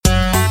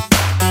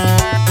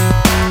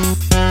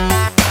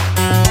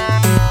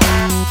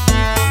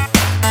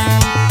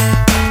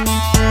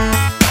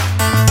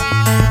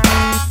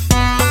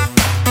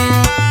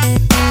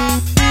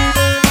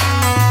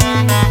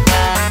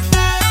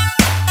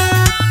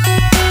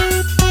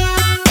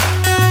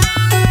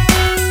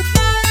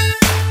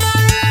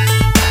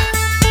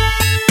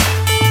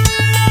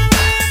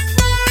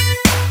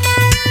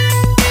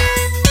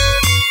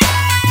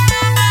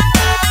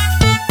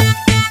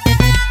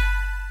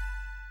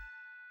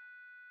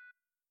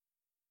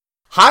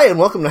Hi, and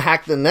welcome to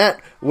Hack the Net,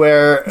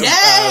 where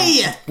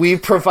we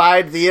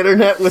provide the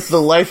internet with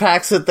the life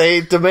hacks that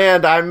they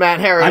demand. I'm Matt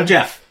Herron. I'm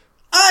Jeff.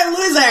 I'm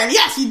Louise Aaron.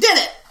 Yes, you did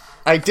it!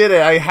 I did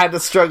it. I had to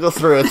struggle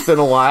through. It's been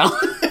a while.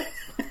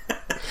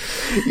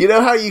 You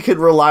know how you can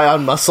rely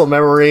on muscle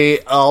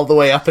memory all the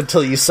way up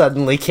until you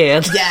suddenly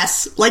can't?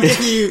 Yes. Like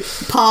if you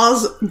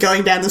pause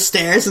going down the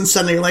stairs and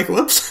suddenly you're like,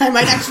 whoops, I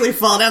might actually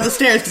fall down the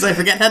stairs because I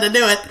forget how to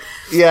do it.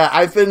 Yeah,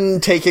 I've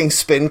been taking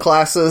spin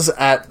classes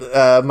at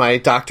my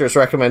doctor's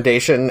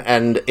recommendation,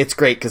 and it's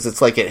great because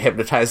it's like it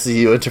hypnotizes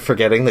you into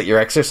forgetting that you're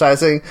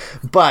exercising,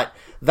 but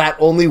that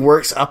only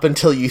works up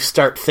until you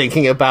start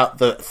thinking about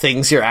the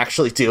things you're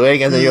actually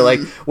doing, and then you're like,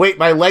 wait,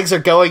 my legs are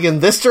going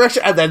in this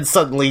direction, and then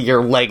suddenly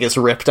your leg is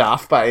ripped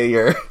off by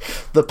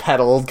the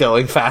pedal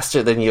going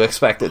faster than you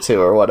expect it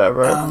to, or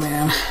whatever. Oh,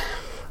 man.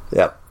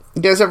 Yep.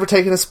 You guys ever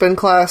taken a spin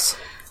class?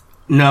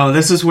 No,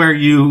 this is where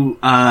you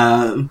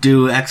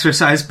do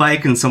exercise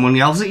bike and someone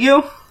yells at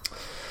you?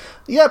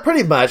 Yeah,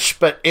 pretty much,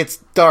 but it's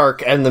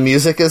dark, and the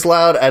music is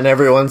loud, and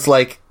everyone's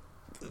like,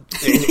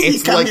 you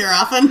come here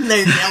often?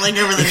 They're yelling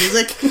over the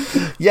music?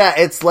 Yeah,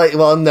 it's like,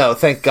 well, no,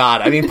 thank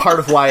God. I mean, part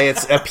of why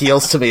it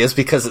appeals to me is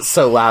because it's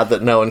so loud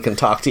that no one can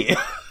talk to you.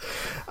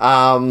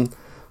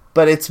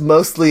 But it's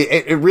mostly,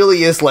 it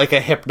really is like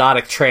a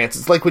hypnotic trance.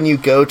 It's like when you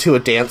go to a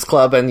dance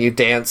club and you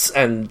dance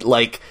and,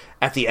 like,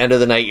 at the end of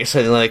the night you're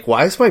saying, like,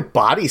 why is my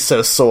body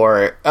so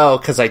sore? Oh,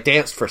 because I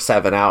danced for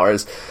 7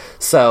 hours.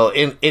 So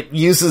it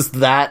uses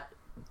that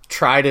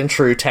tried and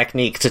true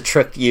technique to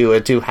trick you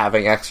into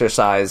having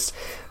exercised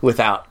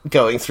without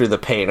going through the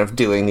pain of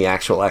doing the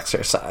actual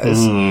exercise.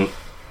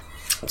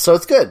 So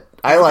it's good.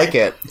 I like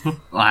it. Well,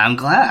 I'm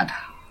glad.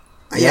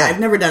 Yeah, I've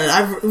never done it.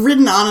 I've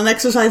ridden on an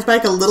exercise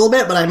bike a little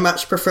bit, but I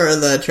much prefer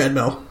the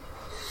treadmill.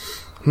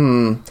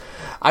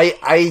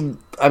 I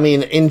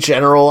mean, in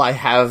general, I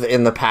have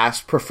in the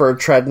past preferred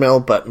treadmill,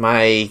 but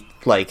my,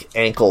 like,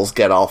 ankles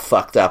get all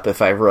fucked up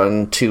if I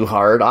run too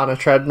hard on a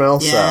treadmill,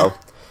 so...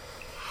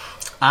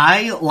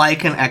 I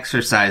like an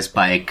exercise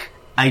bike.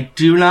 I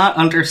do not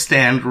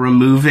understand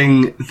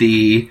removing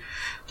the,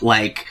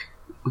 like,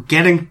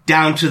 getting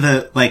down to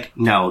the, like,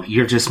 no,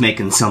 you're just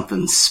making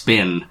something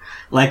spin.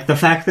 Like, the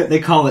fact that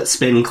they call it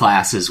spin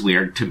class is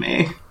weird to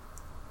me.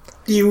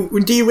 Do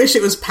you wish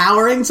it was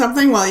powering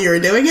something while you were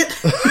doing it?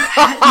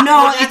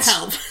 No,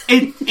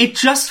 it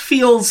just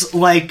feels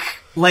like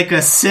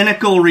a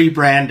cynical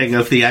rebranding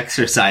of the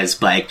exercise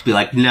bike to be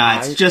like, nah,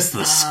 it's just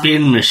the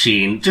spin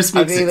machine. Just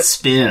makes it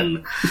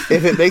spin.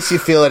 If it makes you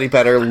feel any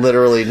better,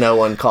 literally no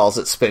one calls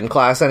it spin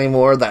class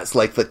anymore. That's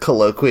like the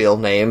colloquial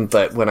name,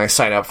 but when I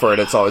sign up for it,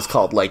 it's always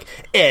called like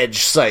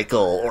edge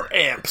cycle or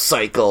amp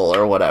cycle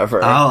or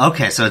whatever. Oh,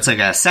 okay, so it's like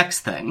a sex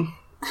thing.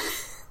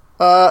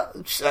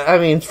 I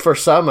mean, for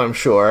some, I'm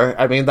sure.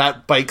 I mean,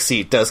 that bike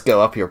seat does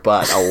go up your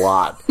butt a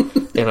lot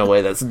in a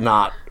way that's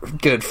not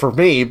good for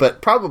me,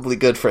 but probably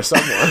good for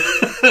someone.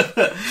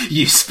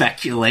 You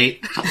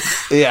speculate.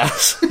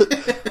 Yes. You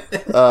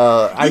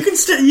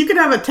can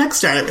have a tech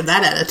startup with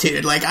that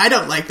attitude. Like, I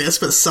don't like this,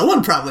 but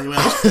someone probably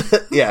will.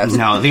 Yes.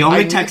 No, the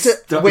only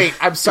text... Wait,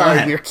 I'm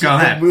sorry.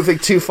 We're moving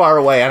too far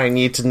away, and I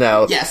need to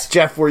know. Yes.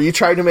 Jeff, were you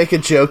trying to make a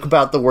joke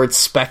about the word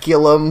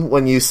speculum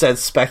when you said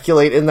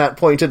speculate in that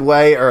pointed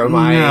way, or am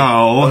I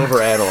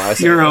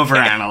overanalyzing? You're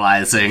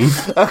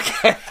overanalyzing.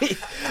 Okay.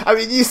 I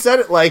mean, you said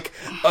it like,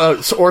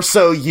 or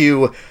so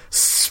you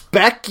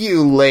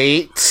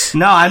speculate.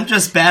 No, I'm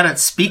just bad at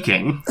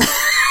speaking.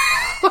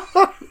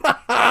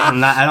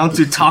 I don't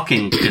do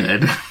talking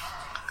good.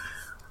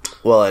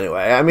 Well,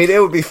 anyway, I mean,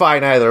 it would be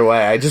fine either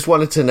way. I just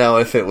wanted to know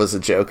if it was a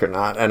joke or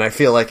not, and I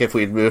feel like if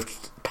we'd moved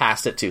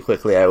past it too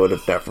quickly, I would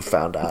have never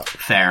found out.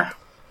 Fair.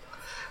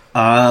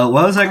 What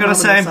was I going to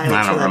say?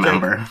 I don't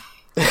remember.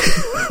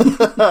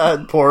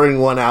 Pouring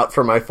one out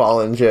for my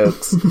fallen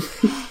jokes.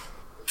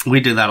 We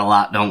do that a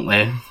lot, don't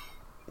we?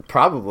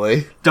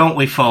 Probably. Don't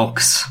we,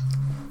 folks?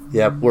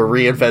 Yep, we're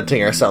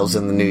reinventing ourselves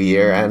in the new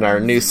year, and our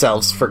new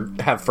selves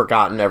have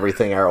forgotten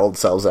everything our old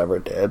selves ever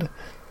did.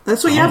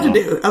 That's what you have to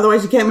do,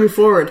 otherwise you can't move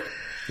forward.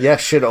 Yeah,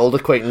 should old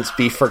acquaintance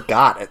be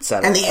forgot,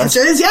 etc.? And the answer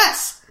is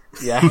yes!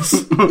 Yes.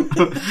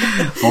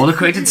 Old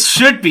acquaintance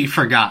should be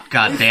forgot,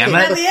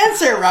 goddammit. And the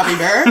answer, Robbie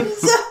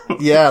Burns.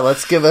 Yeah,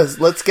 let's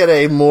get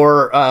a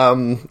more,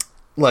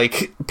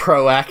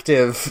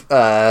 proactive,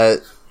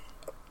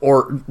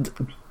 or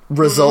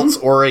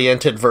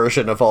results-oriented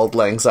version of Auld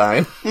Lang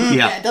Syne.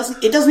 Yeah, it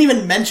doesn't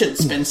even mention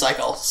spin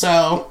cycle,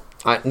 so...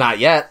 Not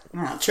yet.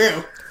 Not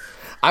true.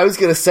 I was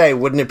going to say,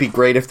 wouldn't it be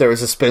great if there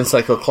was a spin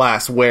cycle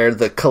class where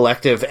the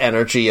collective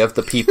energy of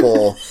the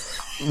people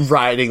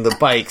riding the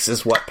bikes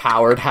is what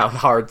powered how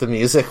hard the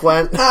music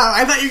went? Oh,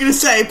 I thought you were going to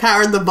say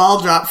powered the ball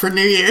drop for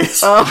New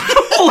Year's. What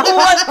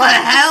the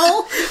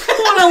hell?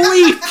 What a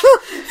leap!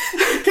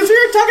 Because we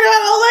were talking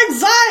about Auld Lang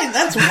Syne.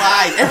 That's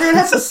why. Everyone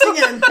has to sing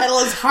it and pedal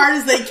as hard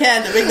as they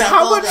can to make that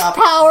ball drop.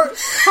 How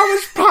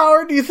much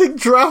power do you think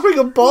dropping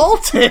a ball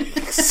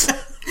takes? A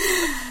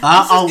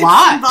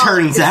lot,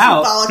 turns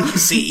out. Symbolic, you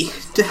see,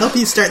 to help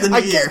you start the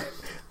new year.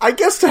 I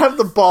guess to have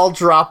the ball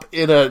drop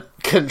in a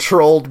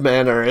controlled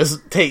manner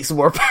takes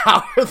more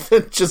power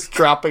than just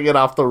dropping it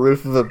off the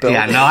roof of a building.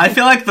 Yeah, no, I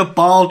feel like the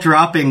ball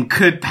dropping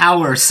could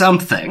power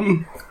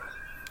something.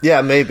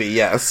 Yeah, maybe,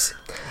 yes.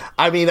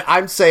 I mean,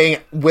 I'm saying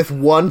with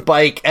one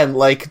bike and,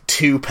 like,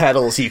 2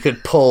 pedals, you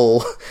could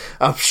pull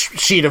a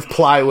sheet of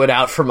plywood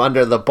out from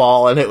under the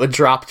ball and it would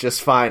drop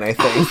just fine, I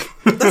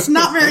think. That's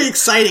not very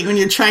exciting when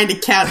you're trying to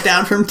count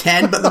down from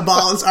 10, but the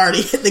ball has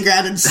already hit the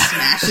ground and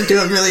smashed into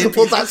a million pieces.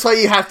 Well, that's why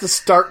you have to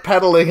start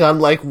pedaling on,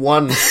 like,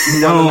 one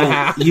and a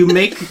half. You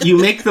make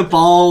the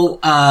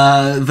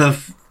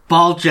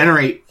ball,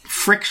 generate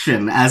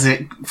friction as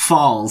it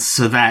falls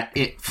so that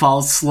it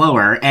falls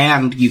slower,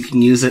 and you can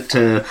use it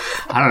to,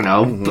 I don't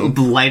know,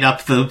 light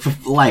up the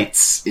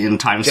lights in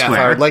Times Jeff,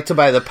 Square. I would like to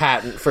buy the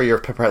patent for your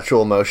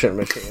perpetual motion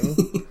machine.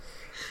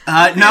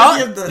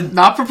 No,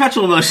 not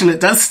perpetual motion.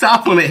 It does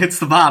stop when it hits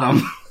the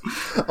bottom.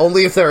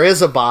 Only if there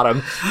is a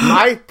bottom.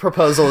 My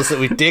proposal is that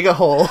we dig a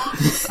hole.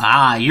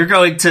 You're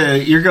going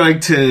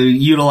to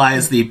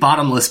utilize the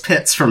bottomless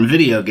pits from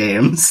video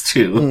games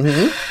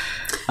too.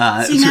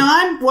 See, now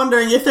I'm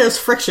wondering if there's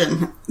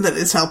friction that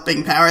is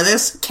helping power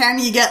this. Can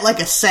you get, like,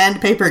 a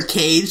sandpaper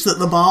cage that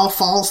the ball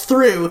falls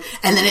through,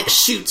 and then it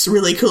shoots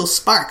really cool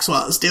sparks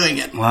while it's doing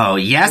it? Whoa,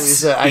 yes,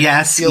 Lisa, I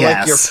feel yes.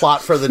 like your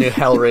plot for the new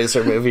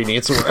Hellraiser movie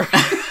needs work.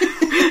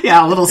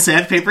 Yeah, a little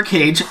sandpaper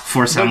cage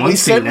for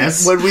someone's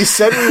penis. When we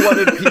said we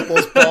wanted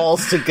people's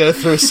balls to go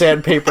through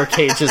sandpaper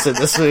cages in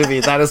this movie,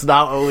 that is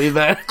not what we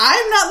meant.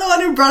 I'm not the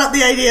one who brought up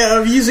the idea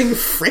of using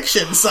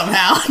friction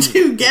somehow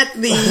to get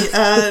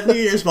the New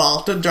Year's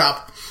ball to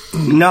drop.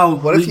 No,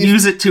 what if you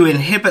use it to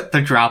inhibit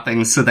the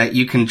dropping so that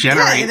you can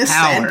generate in a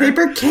power?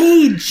 Sandpaper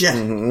cage.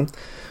 Mm-hmm.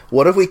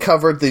 What if we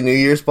covered the New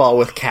Year's ball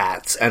with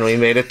cats and we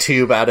made a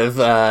tube out of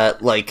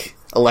like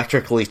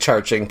electrically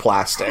charging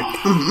plastic?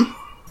 Mm-hmm.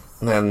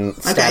 And then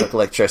static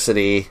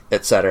electricity,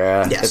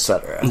 etc.,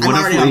 etc.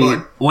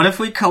 What if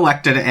we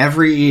collected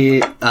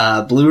every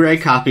Blu-ray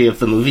copy of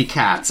the movie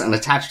Cats and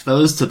attached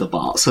those to the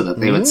ball so that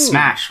they would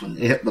smash when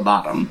they hit the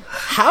bottom?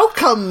 How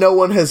come no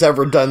one has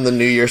ever done the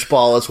New Year's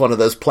ball as one of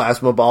those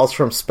plasma balls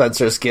from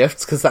Spencer's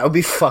Gifts? Because that would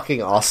be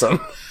fucking awesome.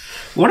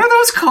 What are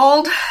those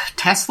called?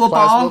 Tesla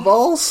plasma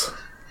ball? balls?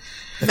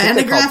 Van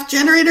de Graaff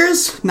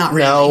generators? Not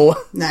really. No.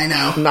 I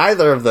know.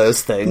 Neither of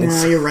those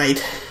things. No, you're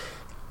right.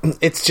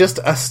 It's just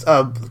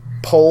a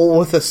pole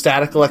with a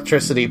static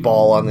electricity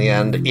ball on the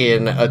end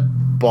in a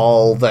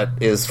ball that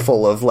is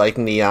full of, like,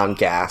 neon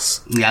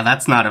gas. Yeah,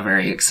 that's not a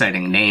very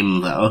exciting name,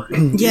 though.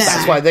 Yeah.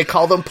 That's why they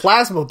call them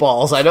plasma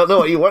balls. I don't know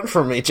what you want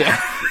from me, Jeff.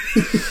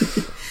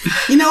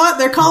 You know what?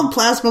 They're called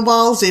plasma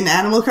balls in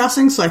Animal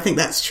Crossing, so I think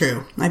that's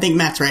true. I think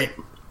Matt's right.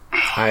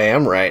 I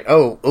am right.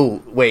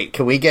 Oh, wait.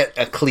 Can we get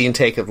a clean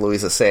take of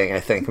Louisa saying,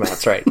 I think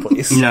Matt's right,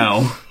 please?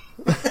 No.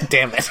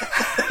 Damn it.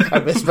 I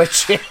missed my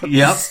chance.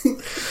 Yep.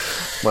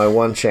 My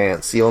one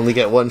chance. You only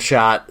get one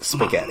shot.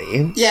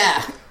 Spaghetti.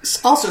 Yeah.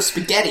 Also,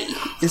 spaghetti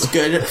is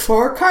good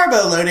for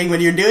carbo loading when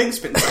you're doing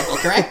spin cycle,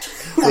 correct?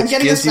 I'm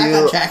getting us back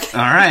on track.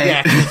 All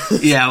right.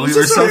 Yeah, we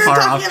were so far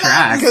off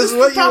track. Because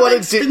what you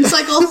want to do... Spin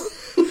cycle?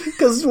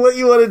 Because what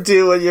you want to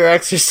do when you're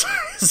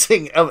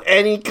exercising of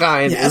any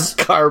kind is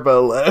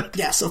carbo load.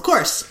 Yes, of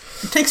course.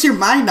 It takes your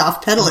mind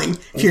off pedaling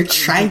if you're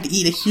trying to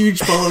eat a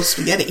huge bowl of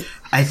spaghetti.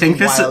 I think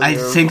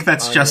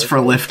that's just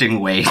for lifting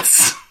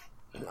weights.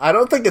 I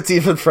don't think it's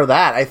even for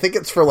that. I think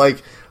it's for,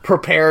 like,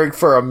 preparing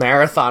for a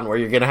marathon where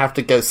you're going to have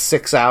to go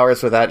 6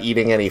 hours without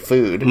eating any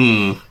food.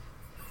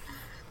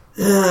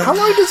 How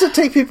long does it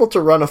take people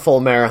to run a full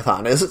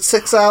marathon? Is it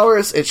 6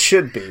 hours? It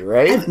should be,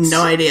 right? I have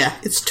no idea.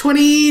 It's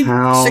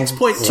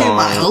 26.2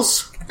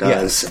 miles.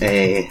 Does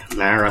a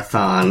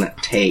marathon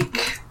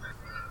take?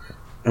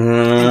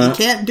 And you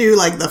can't do,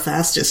 like, the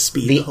fastest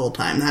speed the whole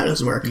time. That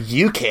doesn't work.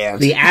 You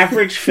can't. The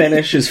average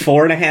finish is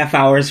 4.5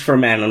 hours for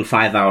men and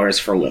 5 hours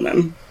for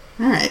women.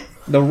 Alright.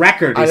 The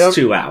record is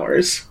 2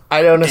 hours.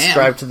 I don't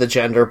ascribe to the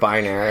gender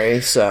binary,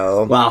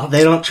 so... Well,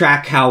 they don't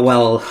track how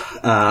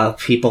well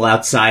people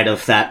outside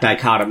of that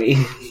dichotomy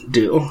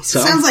do, so...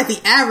 Sounds like the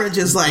average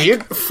is,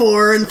 like,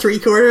 4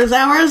 3/4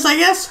 hours, I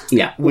guess?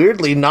 Yeah.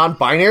 Weirdly,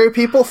 non-binary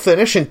people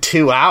finish in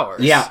 2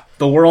 hours. Yeah.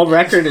 The world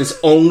record is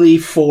only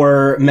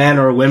for men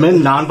or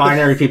women.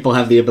 Non-binary people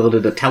have the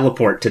ability to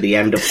teleport to the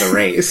end of the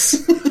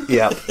race.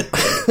 Yep.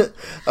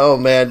 Oh,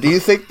 man. Do you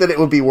think that it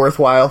would be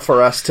worthwhile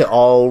for us to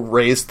all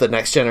raise the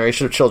next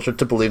generation of children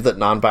to believe that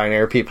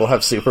non-binary people have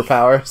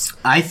superpowers?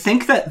 I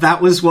think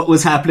that was what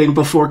was happening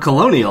before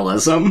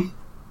colonialism.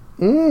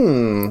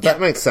 That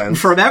makes sense.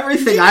 From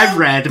everything I've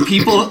read,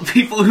 people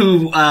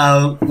who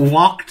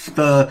walked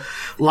the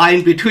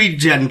line between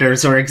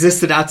genders or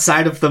existed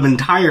outside of them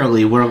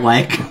entirely were,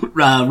 like,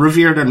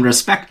 revered and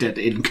respected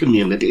in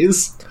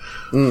communities.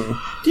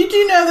 Did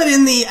you know that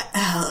in the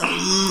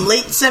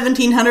late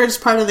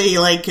 1700s, part of the,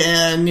 like,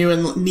 new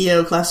and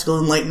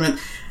neoclassical Enlightenment,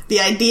 the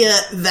idea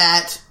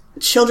that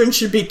children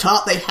should be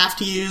taught they have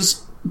to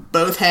use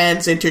both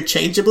hands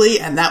interchangeably,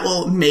 and that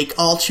will make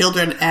all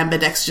children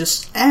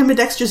ambidextrous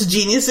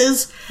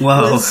geniuses.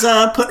 Whoa. Was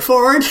put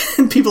forward,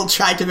 and people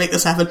tried to make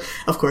this happen.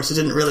 Of course, it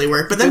didn't really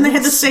work, but then they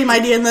had the same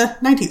idea in the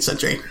 19th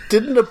century.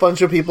 Didn't a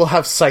bunch of people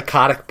have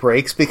psychotic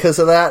breaks because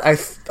of that?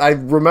 I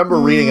remember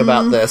reading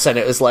about this, and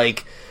it was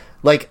like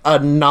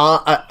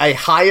a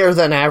higher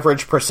than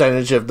average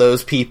percentage of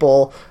those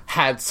people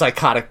had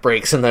psychotic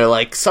breaks, and they're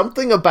like,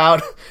 something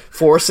about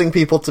forcing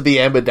people to be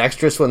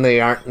ambidextrous when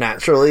they aren't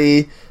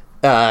naturally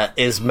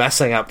is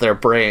messing up their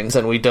brains,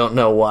 and we don't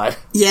know what.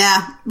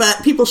 Yeah,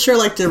 but people sure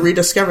like to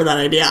rediscover that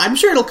idea. I'm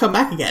sure it'll come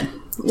back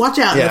again. Watch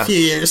out in a few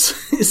years.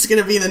 It's going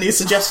to be the new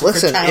suggestion for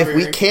child if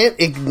we can't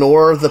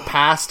ignore the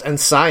past and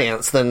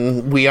science,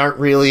 then we aren't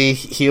really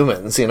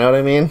humans, you know what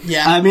I mean?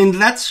 Yeah. I mean,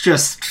 that's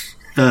just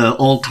the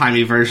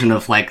old-timey version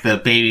of, like, the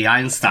Baby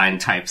Einstein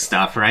type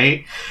stuff,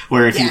 right?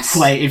 Where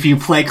if you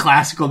play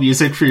classical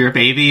music for your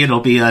baby, it'll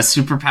be a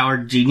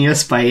superpowered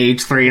genius by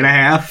age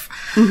 3.5.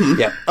 Mm-hmm.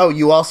 Yeah. Oh,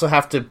 you also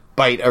have to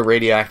bite a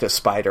radioactive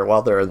spider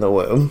while they're in the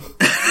womb.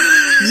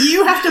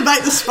 You have to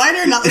bite the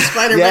spider, not the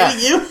spider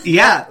biting you?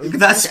 Yeah,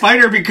 that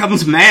spider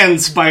becomes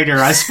man-spider.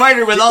 A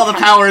spider with all the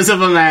powers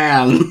of a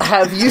man.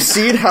 Have you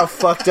seen how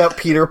fucked up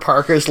Peter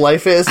Parker's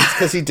life is? It's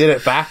because he did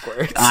it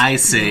backwards. I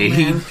see.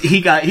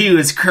 He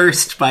was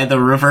cursed by the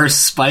reverse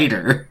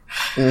spider.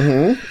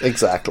 Mm-hmm.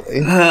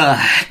 Exactly.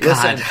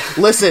 God.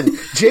 Listen,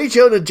 J.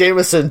 Jonah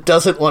Jameson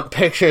doesn't want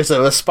pictures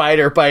of a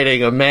spider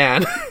biting a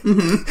man.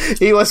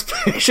 Mm-hmm. He wants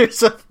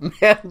pictures of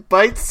man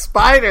bites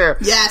spider.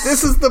 Yes.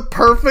 This is the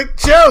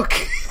perfect joke.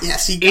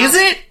 Yes, you Is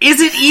it?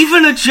 Is it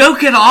even a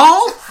joke at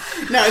all?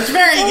 No, it's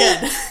very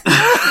good.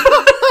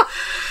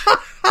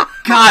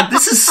 God,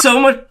 this is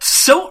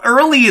so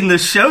early in the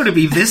show to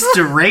be this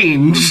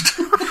deranged.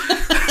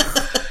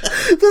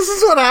 This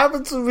is what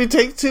happens when we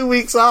take 2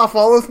 weeks off.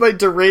 All of my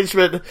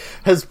derangement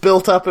has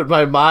built up in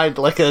my mind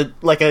like a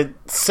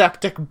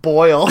septic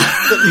boil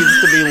that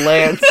needs to be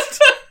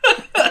lanced.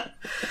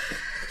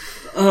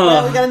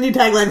 Well, we got a new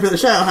tagline for the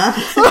show, huh?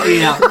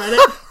 Yeah.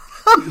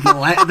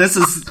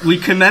 We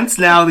commence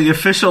now the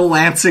official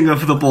lancing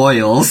of the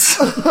boils.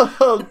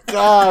 Oh,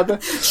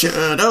 God.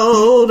 Should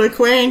old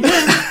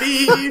acquaintance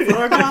be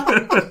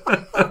forgotten?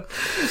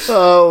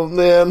 Oh,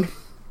 man.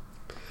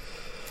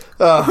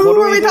 Who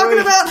were we talking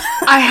about?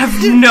 I have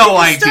no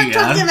idea. Start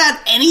talking about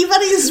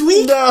anybody's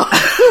week?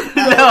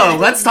 No,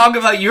 let's talk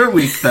about your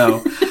week,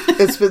 though.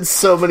 It's been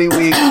so many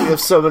weeks. We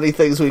have so many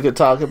things we could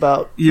talk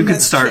about. You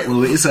can start, true.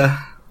 Louisa.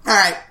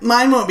 Alright,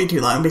 mine won't be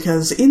too long,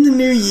 because in the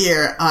new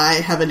year, I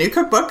have a new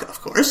cookbook, of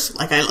course,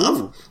 like I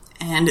love. Ooh.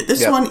 And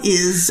this one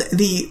is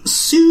the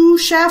Sioux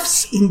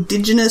Chef's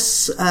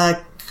Indigenous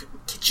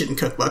Kitchen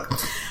Cookbook,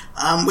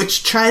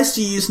 which tries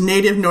to use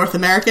native North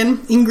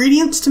American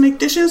ingredients to make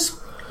dishes.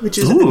 Which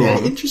is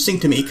very interesting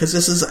to me, because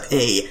this is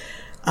a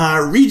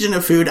region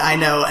of food I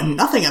know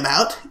nothing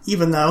about,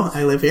 even though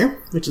I live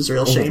here, which is a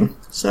real shame.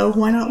 So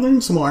why not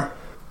learn some more?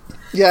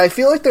 Yeah, I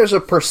feel like there's a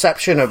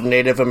perception of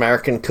Native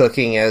American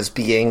cooking as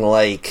being,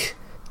 like,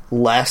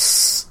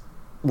 less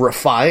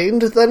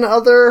refined than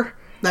other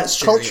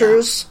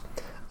cultures.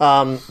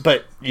 Yeah.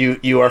 But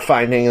you are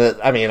finding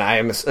that, I mean, I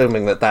am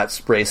assuming that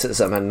that's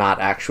racism and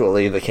not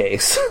actually the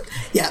case.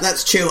 Yeah,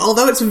 that's true.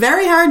 Although it's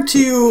very hard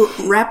to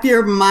wrap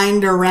your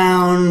mind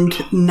around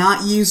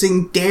not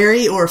using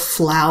dairy or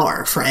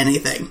flour for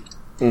anything.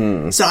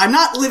 So I'm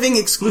not living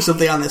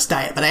exclusively on this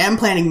diet, but I am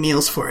planning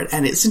meals for it.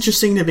 And it's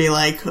interesting to be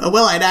like, oh,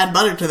 well, I'd add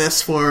butter to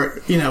this for,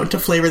 to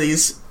flavor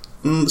these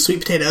sweet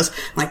potatoes.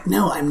 I'm like,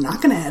 no, I'm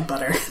not going to add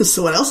butter.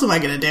 So what else am I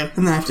going to do?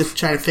 And then I have to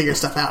try to figure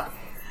stuff out.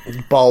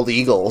 Bald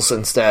eagles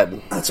instead.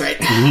 That's right.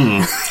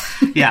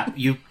 Yeah,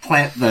 you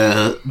plant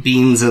the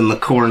beans and the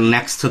corn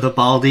next to the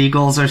bald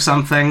eagles or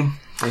something.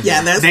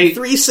 Yeah, there's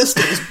 3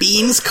 sisters,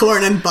 beans,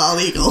 corn, and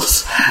bald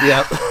eagles.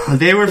 Yep.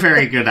 They were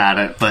very good at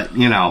it, but,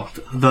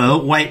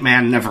 the white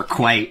man never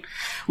quite.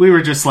 We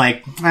were just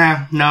like,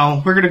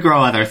 no, we're going to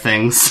grow other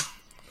things.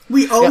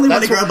 We only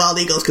want to grow bald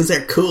eagles because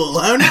they're cool.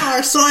 Oh no,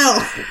 our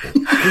soil!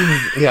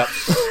 Yep.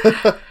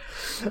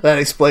 That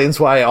explains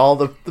why all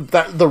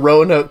the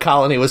Roanoke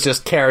colony was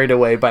just carried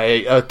away by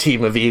a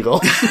team of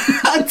eagles.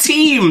 A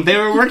team! They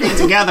were working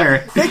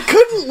together. They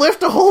couldn't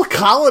lift a whole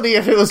colony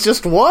if it was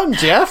just one,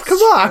 Jeff. Come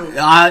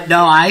on.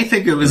 No, I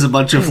think it was a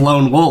bunch of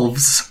lone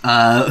wolves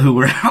who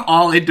were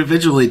all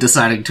individually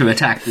deciding to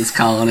attack this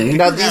colony.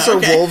 Now, these are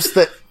wolves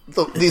that...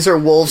 These are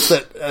wolves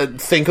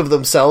that think of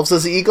themselves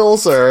as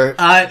eagles, or...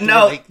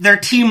 no, their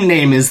team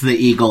name is the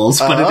Eagles,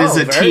 but it is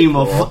a team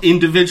of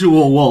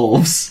individual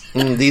wolves.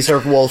 These are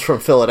wolves from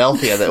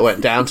Philadelphia that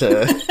went down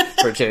to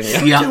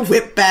Virginia. Yeah. To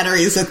whip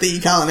batteries at the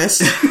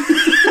colonists.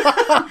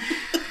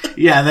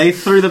 Yeah, they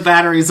threw the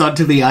batteries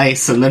onto the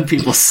ice, and then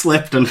people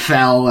slipped and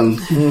fell and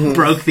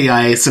broke the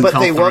ice and fell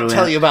through it. But they won't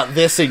tell you about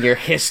this in your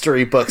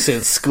history books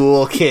in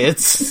school,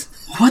 kids.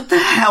 What the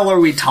hell are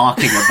we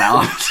talking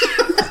about?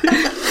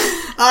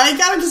 I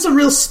got into some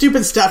real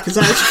stupid stuff because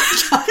I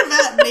was trying to talk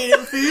about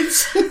native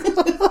foods.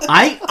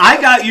 I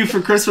got you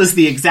for Christmas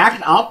the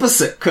exact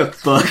opposite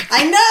cookbook.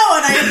 I know,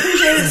 and I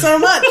appreciate it so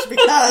much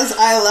because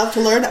I love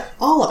to learn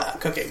all about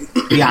cooking.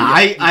 Yeah,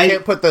 I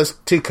can't put those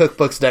two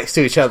cookbooks next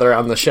to each other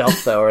on the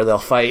shelf, though, or they'll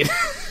fight.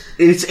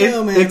 Is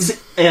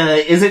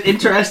it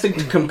interesting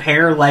to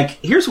compare, like,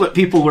 here's what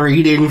people were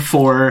eating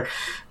for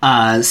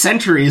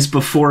centuries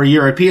before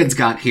Europeans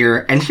got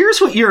here, and here's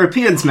what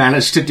Europeans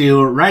managed to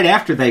do right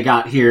after they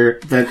got here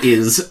that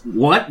is,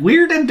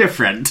 weird and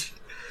different.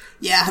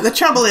 Yeah, the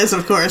trouble is,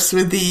 of course,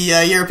 with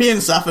the European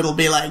stuff, it'll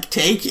be like,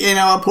 take,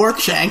 a pork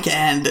shank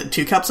and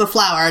 2 cups of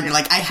flour, and you're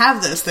like, I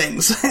have those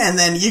things. And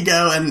then you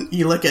go and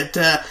you look at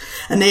a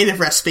native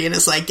recipe, and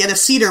it's like, get a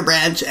cedar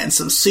branch and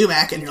some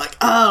sumac, and you're like,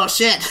 oh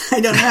shit, I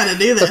don't know how to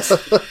do this.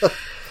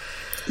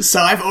 So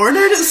I've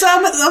ordered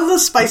some of the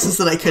spices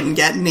that I couldn't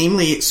get,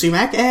 namely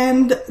sumac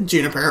and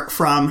juniper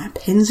from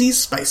Penzeys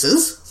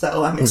Spices,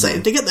 so I'm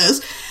excited to get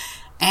those.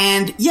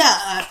 And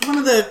yeah, one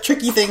of the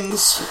tricky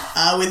things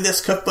with this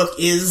cookbook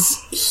is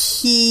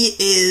he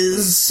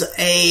is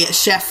a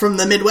chef from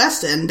the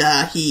Midwest, and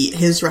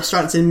his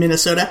restaurant's in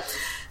Minnesota.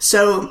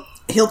 So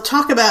he'll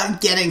talk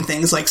about getting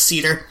things like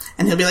cedar,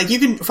 and he'll be like, you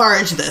can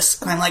forage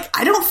this. And I'm like,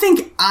 I don't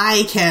think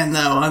I can,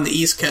 though, on the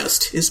East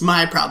Coast, is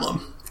my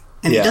problem.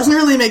 And he doesn't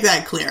really make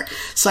that clear.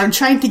 So I'm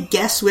trying to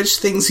guess which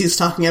things he's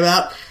talking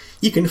about.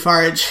 You can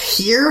forage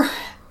here,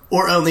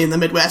 or only in the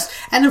Midwest.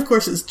 And of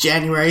course it's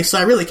January, so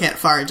I really can't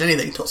forage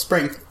anything until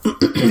spring.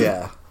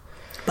 Yeah.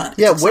 But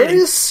yeah, where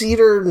is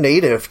cedar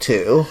native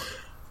to?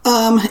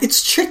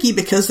 It's tricky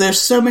because there's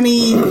so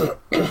many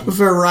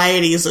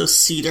varieties of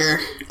cedar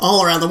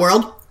all around the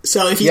world.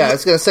 So if you I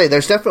was going to say,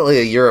 there's definitely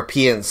a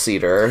European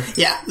cedar.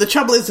 Yeah, the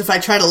trouble is if I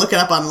try to look it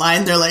up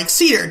online, they're like,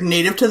 cedar,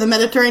 native to the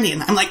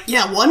Mediterranean. I'm like,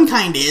 yeah, one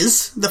kind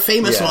is, the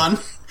famous one.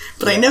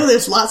 But I know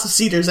there's lots of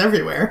cedars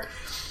everywhere.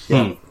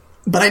 Yeah.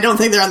 But I don't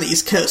think they're on the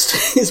East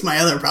Coast, is my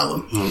other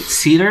problem.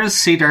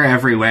 Cedar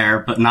everywhere,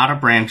 but not a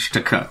branch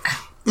to cook.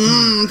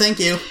 Thank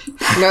you.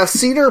 Now,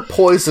 cedar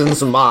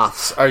poisons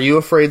moths. Are you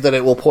afraid that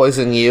it will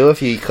poison you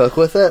if you cook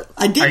with it?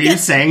 I did. Are you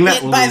saying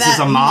that Louise is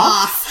a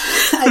moth?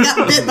 I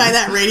got bit by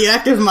that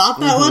radioactive moth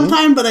that one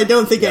time, but I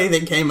don't think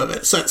anything came of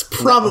it, so it's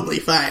probably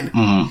fine.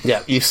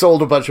 Yeah, you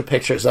sold a bunch of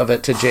pictures of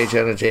it to J.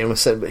 Jonah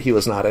Jameson, but he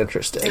was not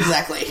interested.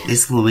 Exactly.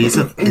 Is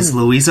Louisa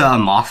a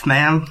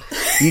Mothman?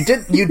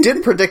 You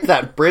did predict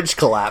that bridge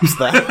collapse,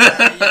 though.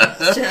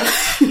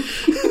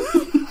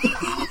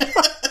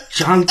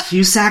 John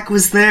Cusack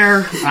was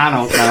there? I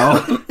don't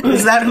know.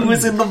 Is that who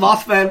was in the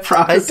Mothman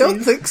prophecy? I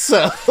don't think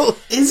so.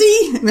 Is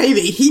he?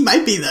 Maybe. He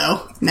might be,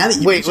 though. Now that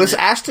you Wait, was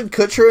Ashton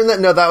Kutcher in that?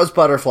 No, that was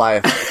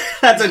Butterfly.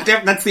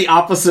 That's the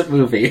opposite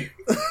movie.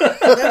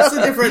 That's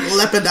a different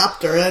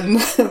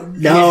Lepidoptera.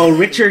 No,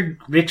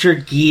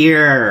 Richard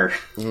Gere.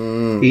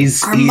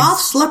 Are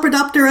moths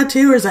Lepidoptera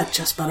too, or is that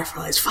just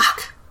butterflies?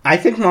 Fuck. I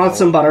think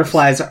moths and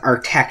butterflies are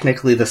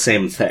technically the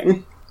same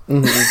thing.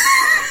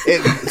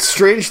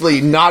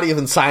 Strangely, not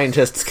even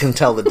scientists can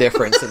tell the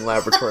difference in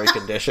laboratory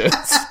conditions.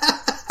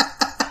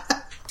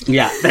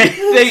 Yeah,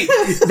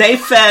 they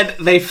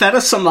fed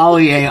a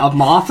sommelier a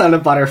moth and a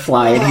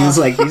butterfly, and he was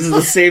like, "These are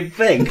the same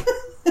thing."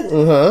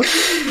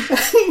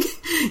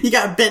 You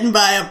got bitten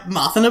by a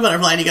moth and a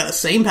butterfly, and you got the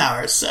same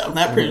powers, so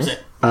that proves it.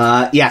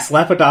 Yes,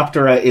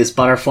 Lepidoptera is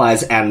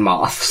butterflies and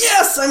moths.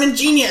 Yes, I'm a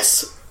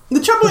genius. The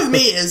trouble with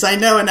me is I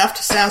know enough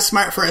to sound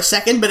smart for a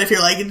second, but if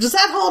you're like, does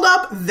that hold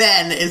up?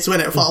 Then it's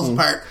when it falls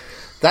apart.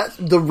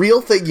 The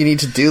real thing you need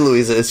to do,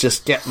 Louisa, is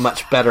just get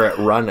much better at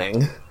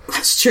running.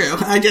 That's true.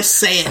 I just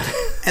say it,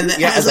 and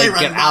then as I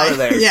run get by, out of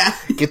there. Yeah,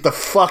 get the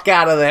fuck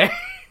out of there.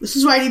 This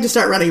is why I need to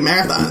start running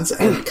marathons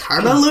and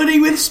carbo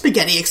loading with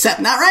spaghetti. Except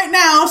not right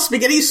now.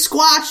 Spaghetti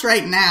squash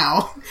right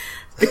now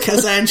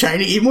because I'm trying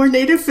to eat more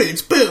native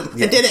foods. Boom!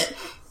 Yes. I did it.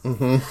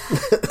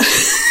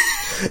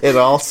 It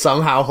all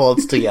somehow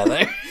holds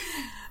together.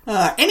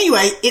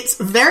 Anyway, it's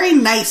very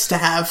nice to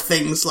have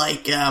things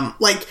like a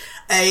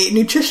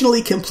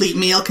nutritionally complete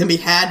meal can be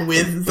had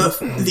with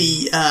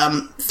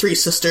the Three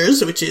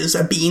Sisters, which is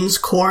beans,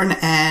 corn,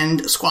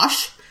 and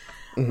squash.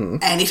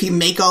 And if you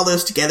make all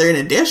those together in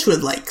a dish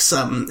with like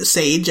some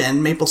sage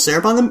and maple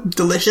syrup on them,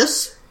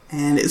 delicious.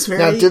 And it's very.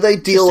 Now, do they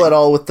deal at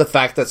all with the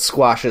fact that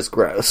squash is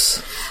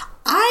gross?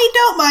 I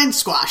don't mind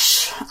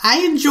squash.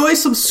 I enjoy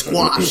some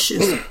squash.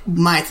 Is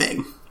my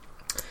thing.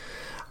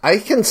 I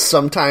can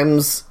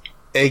sometimes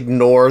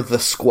ignore the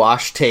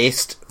squash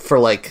taste for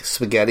like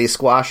spaghetti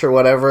squash or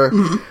whatever,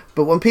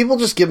 but when people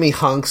just give me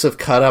hunks of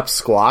cut up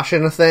squash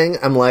in a thing,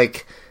 I'm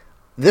like,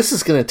 this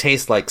is going to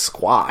taste like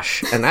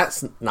squash, and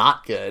that's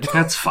not good.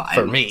 That's fine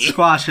for me.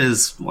 Squash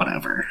is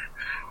whatever.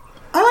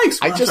 I like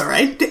squash,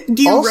 alright.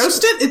 Do you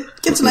roast it?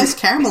 It gets a nice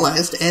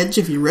caramelized edge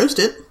if you roast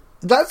it.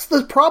 That's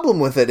the problem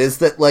with it, is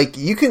that, like,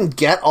 you can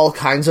get all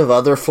kinds of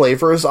other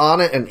flavors on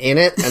it and in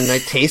it, and they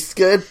taste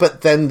good, but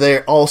then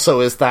there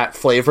also is that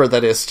flavor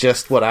that is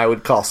just what I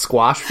would call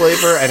squash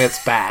flavor, and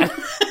it's bad.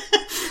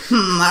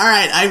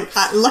 Alright.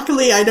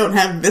 Luckily, I don't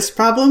have this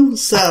problem,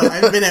 so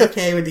I've been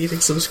okay with eating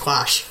some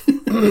squash.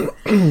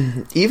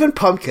 Even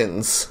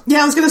pumpkins.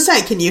 Yeah, I was gonna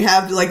say, can you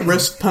have, like,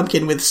 roast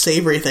pumpkin with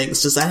savory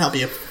things? Does that help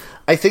you?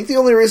 I think the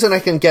only reason I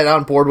can get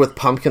on board with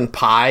pumpkin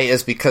pie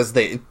is because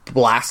they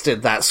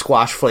blasted that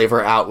squash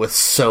flavor out with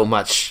so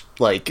much,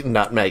 like,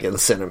 nutmeg and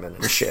cinnamon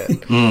and shit.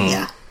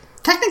 Yeah.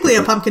 Technically,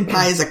 a pumpkin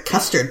pie is a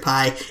custard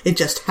pie. It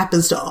just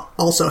happens to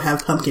also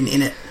have pumpkin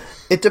in it.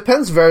 It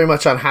depends very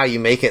much on how you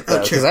make it, though,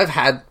 true. because I've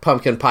had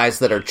pumpkin pies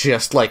that are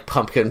just like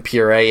pumpkin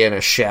puree in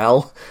a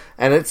shell,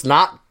 and it's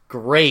not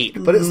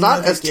great, but it's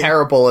not as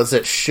terrible as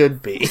it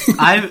should be.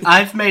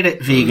 I've made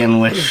it vegan,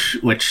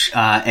 which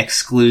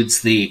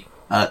excludes the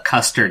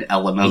custard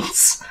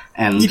elements,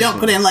 and You don't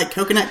put in, like,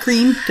 coconut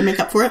cream to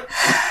make up for it?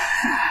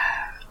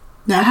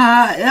 No?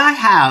 I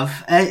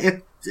have.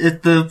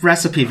 The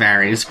recipe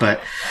varies,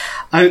 but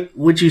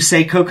would you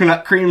say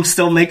coconut cream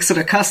still makes it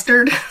a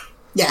custard?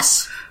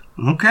 Yes.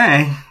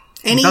 Okay.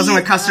 Doesn't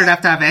a custard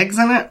have to have eggs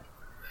in it?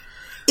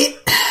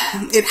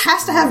 It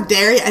has to have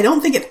dairy. I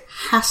don't think it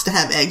has to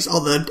have eggs,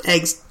 although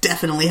eggs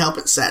definitely help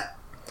it set.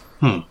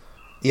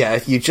 Yeah,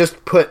 if you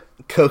just put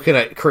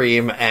coconut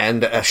cream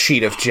and a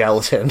sheet of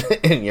gelatin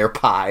in your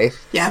pie,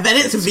 Yeah, then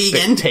it's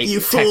vegan,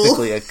 you fool.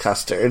 technically a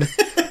custard.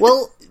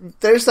 Well,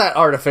 there's that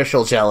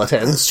artificial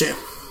gelatin. That's true.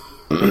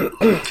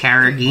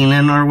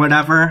 Carrageenan or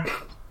whatever.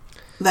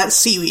 That's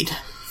seaweed.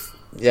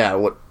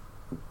 Yeah,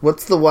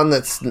 what's the one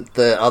that's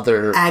the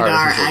other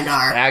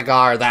artificial-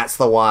 Agar, that's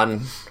the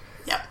one.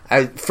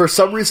 Yep. For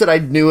some reason, I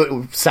knew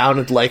it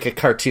sounded like a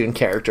cartoon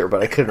character,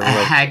 but I couldn't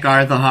remember.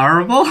 Hagar the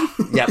Horrible?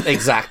 Yep,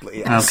 exactly.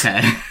 Yes.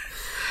 Okay.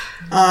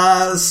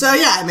 So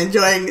yeah, I'm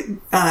enjoying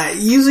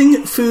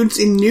using foods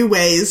in new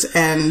ways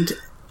and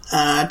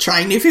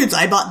trying new foods.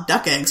 I bought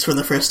duck eggs for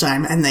the first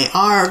time, and they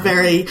are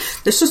they're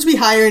supposed to be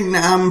higher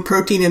in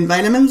protein and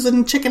vitamins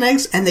than chicken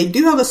eggs, and they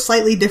do have a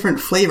slightly different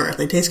flavor.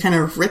 They taste kind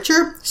of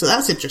richer, so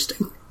that's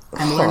interesting.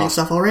 I'm learning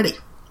stuff already.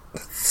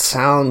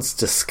 Sounds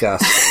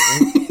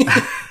disgusting.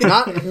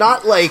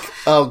 not like,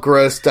 oh,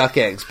 gross duck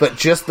eggs, but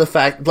just the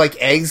fact, like,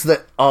 eggs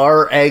that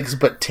are eggs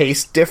but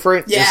taste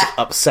different is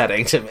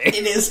upsetting to me.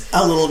 It is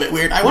a little bit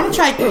weird. I want to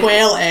try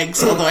quail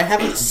eggs, although I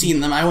haven't seen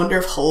them. I wonder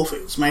if Whole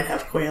Foods might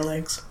have quail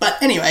eggs. But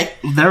anyway.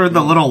 They're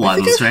the little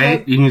ones,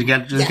 right? You can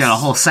get a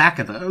whole sack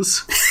of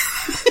those.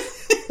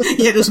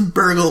 Yeah, just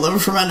burgle them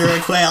from under a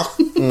quail.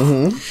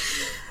 Mm-hmm.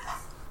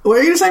 What are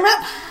you going to say,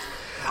 Matt?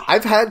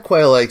 I've had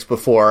quail eggs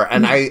before,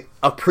 and I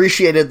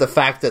appreciated the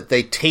fact that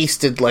they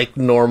tasted like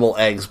normal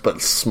eggs,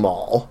 but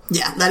small.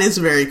 Yeah, that is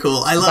very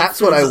cool. I love that's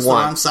what I want. The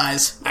wrong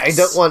size. I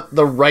don't want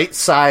the right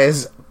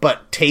size,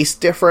 but taste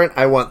different.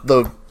 I want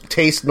the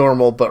taste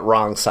normal, but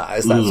wrong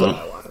size. That's what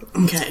I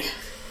want. Okay.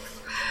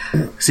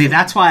 See,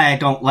 that's why I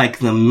don't like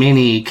the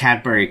mini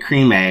Cadbury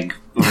cream egg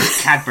or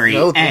Cadbury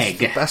egg.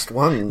 The best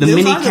one. Those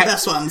are the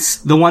best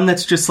ones. The one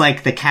that's just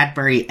like the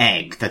Cadbury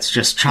egg. That's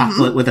just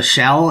chocolate with a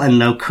shell and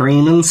no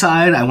cream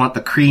inside. I want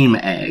the cream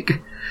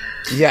egg.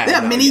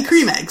 Yeah, mini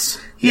cream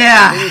eggs.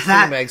 Yeah, mini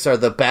cream eggs are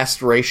the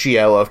best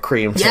ratio of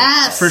cream to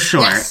Yes, for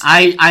sure. Yes.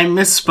 I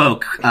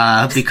misspoke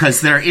because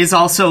there is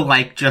also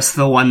like just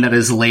the one that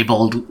is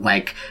labeled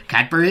like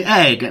Cadbury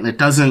egg, and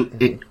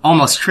it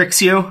almost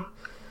tricks you.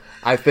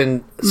 I've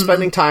been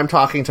spending time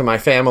talking to my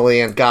family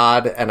and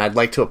God, and I'd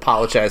like to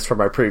apologize for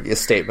my previous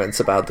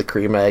statements about the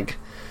cream egg.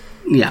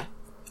 Yeah.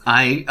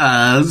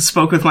 I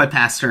spoke with my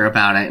pastor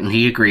about it, and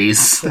he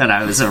agrees that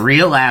I was a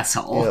real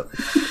asshole.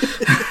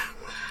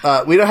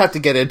 Yep. We don't have to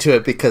get into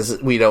it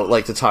because we don't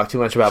like to talk too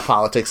much about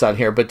politics on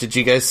here, but did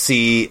you guys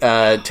see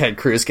Ted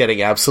Cruz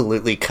getting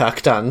absolutely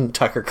cucked on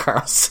Tucker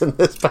Carlson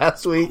this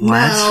past week? What?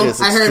 No,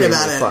 I heard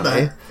about it,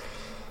 but...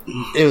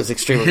 It was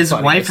extremely His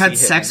funny wife to had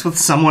see sex him. with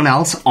someone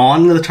else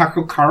on the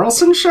Tucker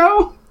Carlson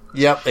show?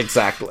 Yep,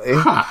 exactly.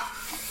 Huh.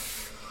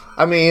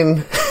 I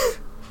mean,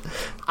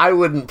 I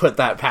wouldn't put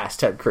that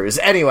past Ted Cruz.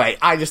 Anyway,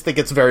 I just think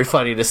it's very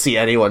funny to see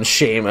anyone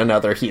shame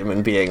another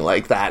human being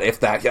like that if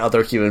that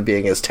other human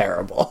being is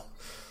terrible.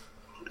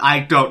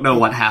 I don't know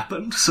what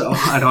happened, so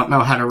I don't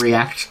know how to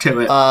react to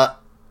it.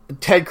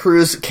 Ted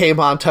Cruz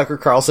came on Tucker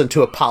Carlson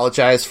to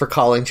apologize for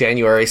calling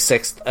January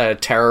 6th a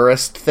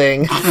terrorist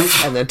thing,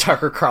 and then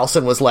Tucker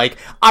Carlson was like,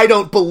 I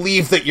don't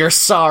believe that you're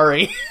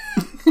sorry.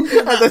 And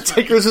then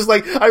Ted Cruz was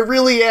like, I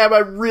really am,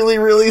 I'm really,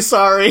 really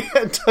sorry.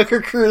 And Tucker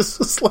Cruz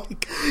was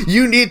like,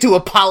 you need to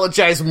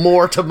apologize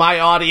more to my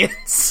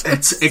audience.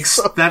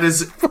 That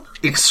is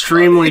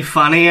extremely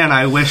funny, and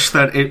I wish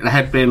that it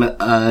had been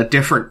a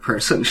different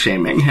person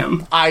shaming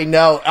him. I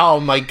know, oh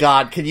my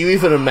god, can you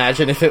even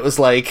imagine if it was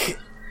like...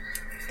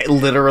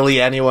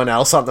 literally anyone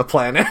else on the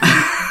planet.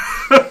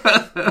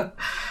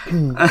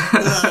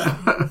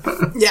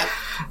 Yeah.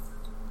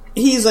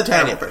 He's a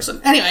terrible person.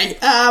 Anyway,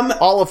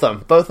 all of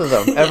them. Both of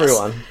them. Yes.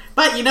 Everyone.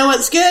 But you know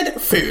what's good?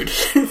 Food.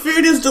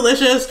 Food is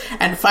delicious,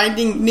 and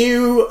finding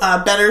new,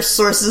 better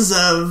sources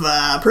of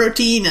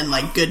protein and,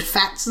 like, good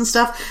fats and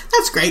stuff,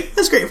 that's great.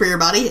 That's great for your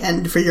body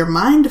and for your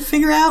mind to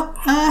figure out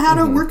how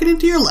to work it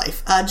into your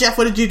life. Jeff,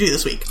 what did you do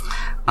this week?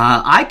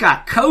 I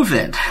got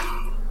COVID.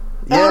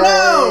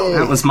 Oh, no!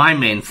 That was my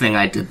main thing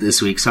I did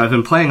this week. So I've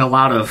been playing a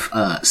lot of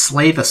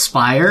Slay the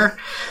Spire.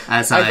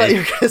 I thought you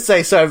were going to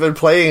say, so I've been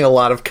playing a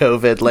lot of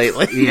COVID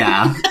lately.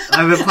 Yeah.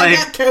 I've been playing...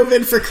 I got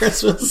COVID for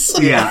Christmas.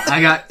 Yeah,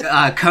 I got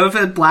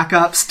COVID Black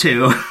Ops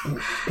 2.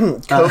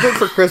 COVID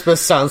for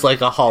Christmas sounds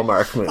like a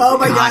Hallmark movie. Oh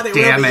my god,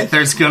 Damn it,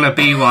 there's gonna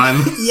be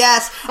one.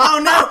 Yes.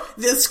 Oh no,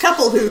 this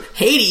couple who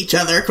hate each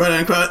other, quote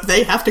unquote,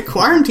 they have to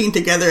quarantine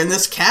together in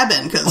this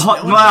cabin because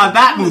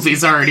that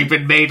movie's already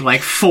been made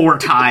like 4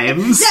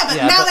 times. Yeah, but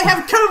now they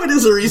have COVID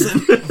as a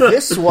reason.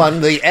 This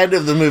one, the end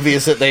of the movie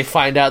is that they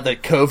find out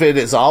that COVID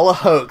is all a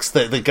hoax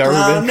that the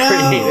government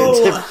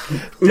created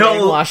to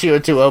brainwash you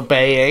into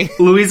obeying.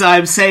 Louisa,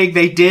 I'm saying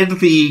they did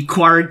the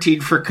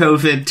quarantine for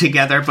COVID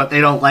together, but they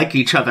don't like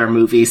each other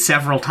movie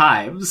several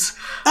times.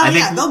 Oh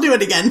yeah, they'll do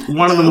it again.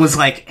 One of them was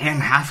like Anne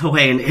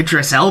Hathaway and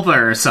Idris Elba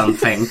or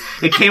something.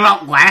 It came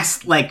out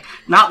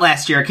not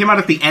last year, it came out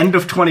at the end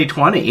of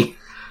 2020.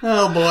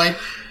 Oh boy.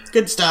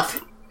 Good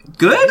stuff.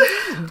 Good?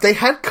 They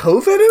had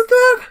COVID in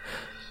that?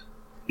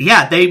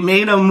 Yeah, they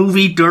made a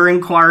movie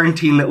during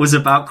quarantine that was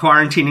about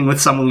quarantining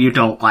with someone you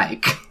don't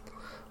like.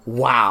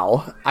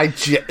 Wow.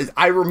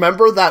 I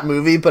remember that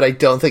movie, but I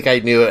don't think I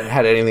knew it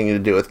had anything to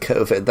do with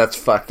COVID. That's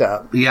fucked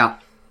up. Yeah.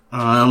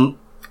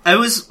 I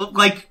was,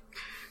 like,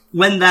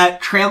 when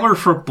that trailer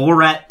for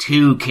Borat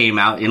 2 came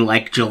out in,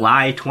 like,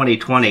 July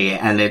 2020,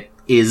 and it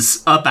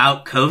is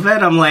about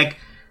COVID, I'm like,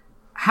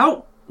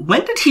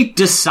 when did he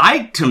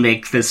decide to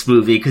make this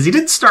movie? Because he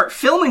didn't start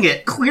filming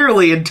it,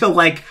 clearly, until,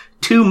 like,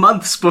 2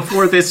 months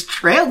before this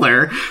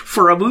trailer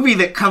for a movie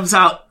that comes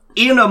out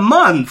in a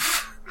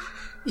month.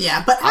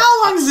 Yeah, but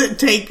how long does it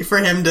take for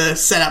him to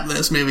set up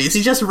those movies?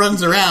 He just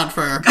runs around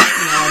for,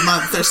 a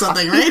month or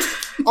something, right?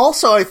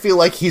 Also, I feel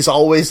like he's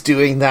always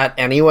doing that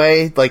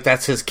anyway. Like,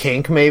 that's his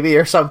kink, maybe,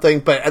 or something.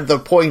 But the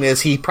point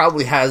is, he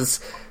probably has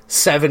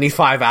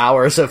 75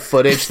 hours of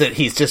footage that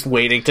he's just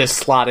waiting to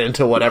slot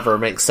into whatever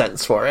makes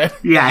sense for it.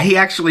 Yeah, he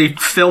actually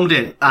filmed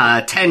it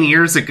 10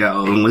 years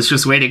ago and was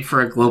just waiting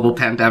for a global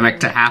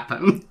pandemic to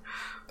happen.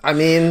 I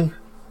mean,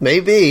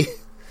 maybe.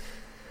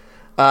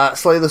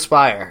 Slay the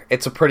Spire.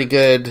 It's a pretty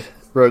good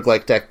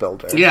roguelike deck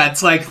builder. Yeah,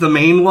 it's like the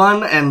main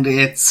one, and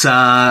it's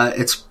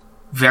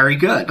very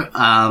good.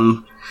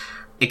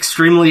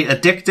 Extremely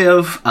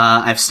addictive.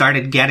 I've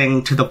started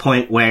getting to the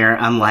point where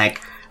I'm like,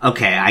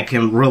 okay, I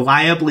can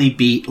reliably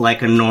beat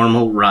like a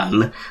normal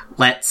run.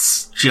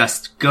 Let's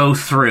just go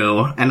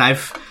through. And I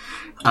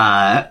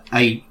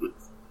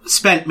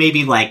spent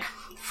maybe like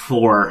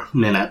 4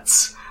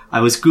 minutes. I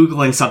was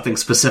Googling something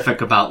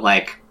specific about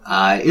like,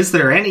 is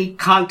there any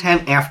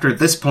content after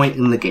this point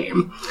in the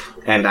game?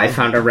 And I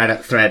found a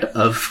Reddit thread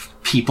of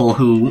people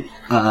who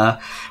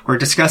were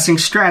discussing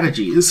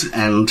strategies,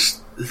 and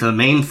the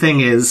main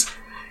thing is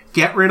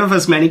get rid of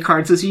as many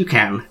cards as you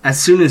can,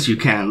 as soon as you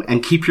can,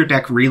 and keep your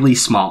deck really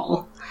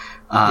small.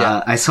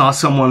 I saw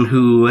someone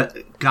who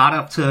got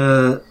up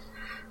to,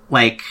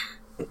 like,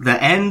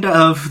 the end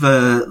of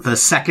the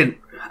second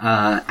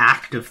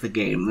act of the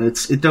game.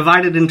 It's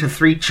divided into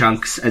 3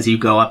 chunks as you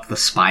go up the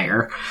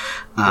spire.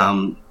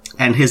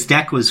 And his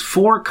deck was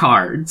 4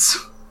 cards,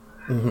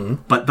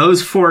 but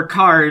those 4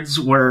 cards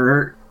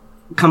were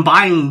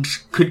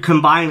could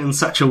combine in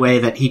such a way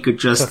that he could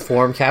just... To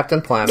form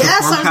Captain Planet.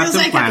 Yes, I was going to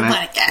say Captain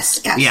Planet.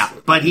 Yes. Yeah,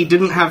 but he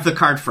didn't have the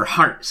card for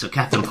Heart, so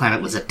Captain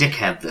Planet was a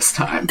dickhead this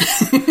time.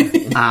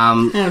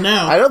 Oh,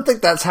 no. I don't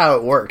think that's how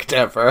it worked,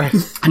 ever.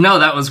 No,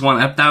 that was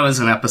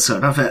an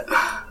episode of it.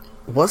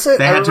 Was it?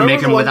 They had to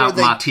make him without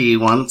Mati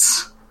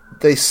once.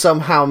 They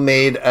somehow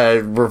made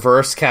a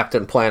reverse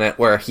Captain Planet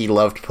where he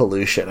loved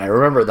pollution. I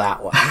remember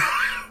that one.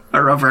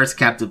 A reverse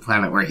Captain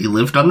Planet where he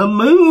lived on the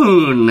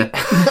moon.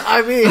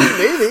 I mean,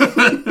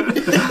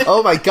 maybe.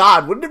 Oh my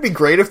god, wouldn't it be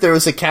great if there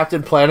was a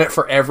Captain Planet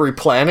for every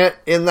planet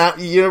in that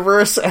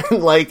universe?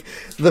 And, like,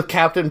 the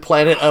Captain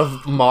Planet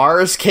of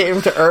Mars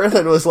came to Earth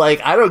and was like,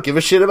 I don't give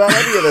a shit about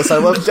any of this. I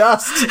love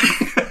dust.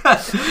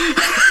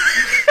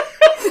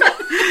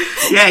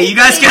 Yeah, you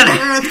guys got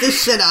Earth the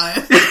shit on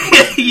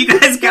it. You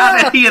guys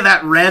got any of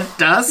that red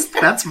dust?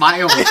 That's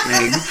my old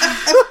thing.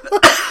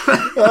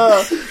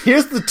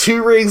 Here's the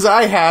 2 rings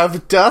I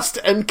have, dust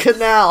and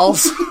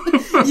canals.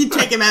 You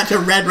take him out to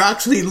Red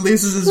Rocks and he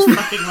loses his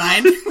fucking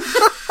mind.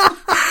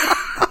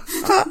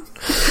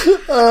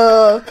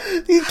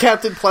 The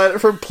Captain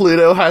Planet from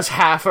Pluto has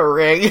half a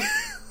ring.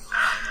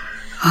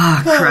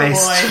 Oh,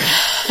 Christ.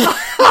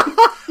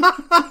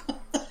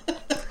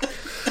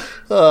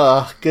 Oh,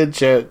 Oh, good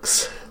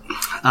jokes.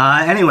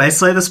 Anyway,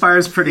 Slay the Spire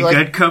is pretty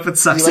good. COVID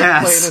sucks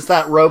ass. Playing as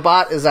that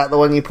robot? Is that the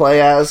one you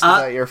play as? Is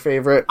that your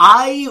favorite?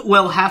 I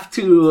will have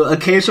to,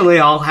 occasionally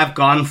I'll have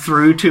gone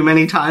through too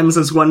many times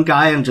as one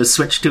guy and just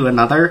switch to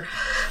another.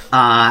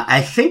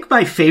 I think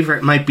my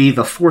favorite might be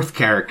the 4th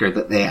character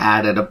that they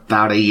added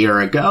about a year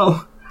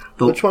ago.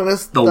 Which one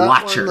is the that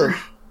Watcher? One?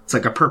 It's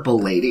like a purple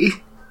lady.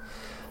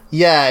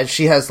 Yeah,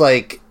 she has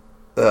like...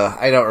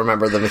 I don't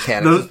remember the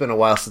mechanics. It's been a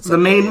while since the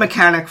main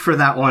mechanic for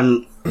that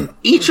one,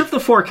 each of the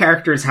 4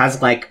 characters has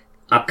like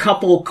a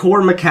couple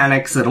core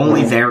mechanics that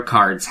only their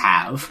cards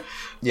have.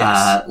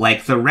 Yes.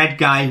 Like the red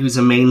guy who's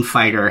a main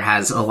fighter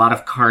has a lot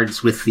of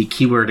cards with the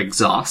keyword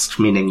exhaust,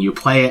 meaning you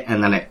play it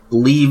and then it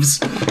leaves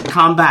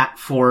combat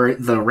for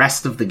the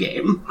rest of the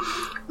game.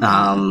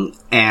 For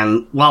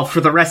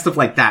the rest of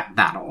like that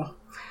battle.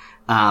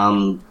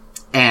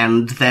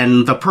 And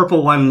then the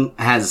purple one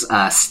has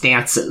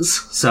stances,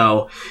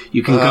 so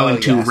you can go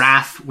into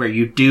Wrath, where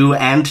you do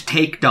and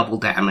take double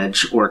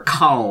damage, or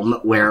Calm,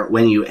 where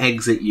when you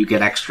exit you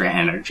get extra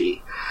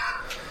energy.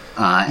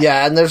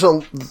 And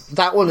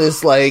that one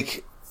is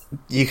like,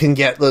 you can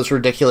get those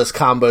ridiculous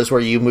combos where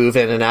you move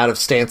in and out of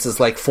stances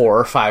like 4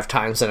 or 5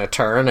 times in a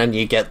turn, and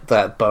you get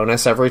that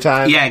bonus every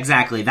time. Yeah,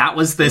 exactly. That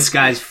was this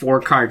guy's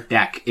 4-card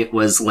deck. It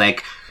was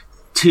like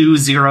 2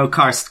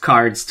 0-cost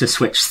cards to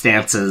switch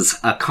stances,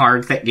 a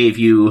card that gave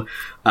you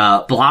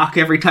block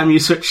every time you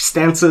switch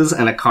stances,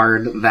 and a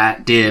card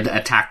that did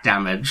attack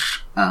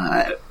damage,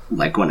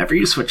 like whenever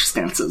you switch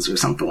stances or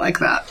something like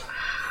that.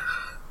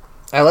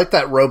 I like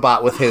that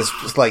robot with his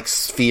like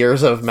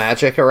spheres of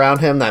magic around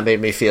him. That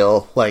made me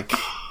feel like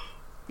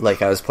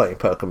I was playing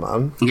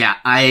Pokemon. Yeah,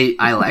 I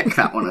like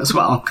that one as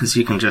well, because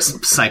you can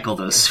just cycle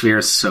those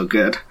spheres so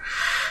good.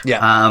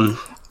 Yeah.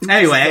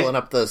 Anyway, filling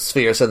up those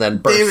spheres and then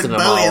bursting them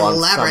all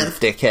on some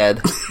dickhead.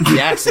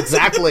 Yes,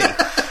 exactly.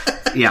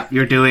 Yeah,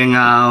 you're doing,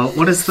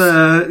 what is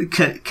the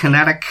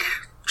kinetic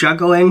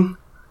juggling?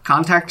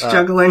 Contact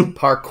juggling?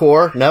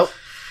 Parkour? Nope.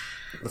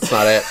 That's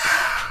not it.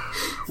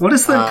 What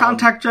is the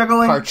contact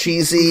juggling?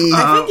 Parcheesi.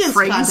 I think it's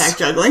contact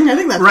juggling. I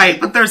think that's right,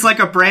 but there's like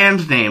a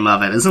brand name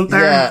of it, isn't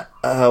there?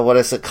 Yeah. What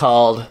is it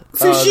called?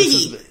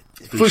 Fushigi.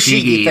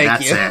 Fushigi,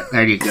 thank you. That's it.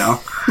 There you go.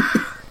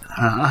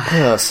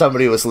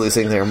 Somebody was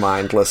losing their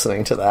mind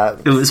listening to that.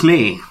 It was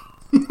me.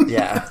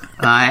 Yeah.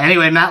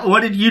 Anyway, Matt,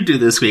 what did you do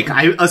this week?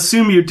 I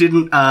assume you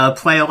didn't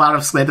play a lot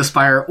of Slay the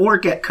Spire or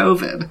get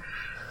COVID.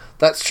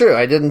 That's true.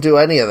 I didn't do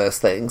any of those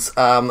things.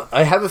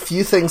 I have a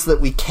few things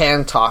that we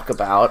can talk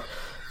about.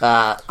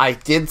 I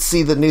did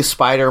see the new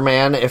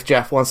Spider-Man, if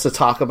Jeff wants to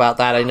talk about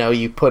that. I know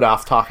you put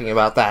off talking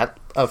about that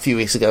a few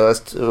weeks ago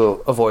as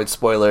to avoid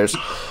spoilers.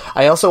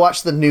 I also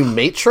watched the new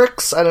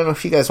Matrix. I don't know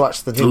if you guys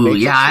watched the new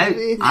Matrix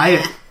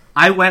movie.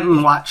 I went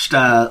and watched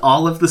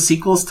all of the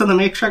sequels to The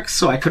Matrix,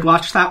 so I could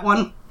watch that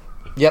one.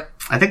 Yep.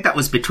 I think that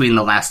was between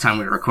the last time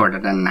we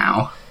recorded and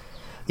now.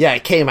 Yeah,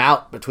 it came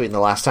out between the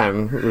last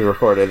time we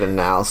recorded and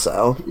now,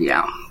 so...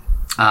 Yeah.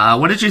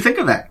 What did you think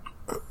of it?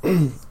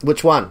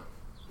 Which one?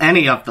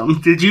 Any of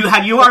them.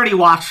 Had you already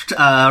watched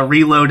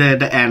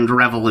Reloaded and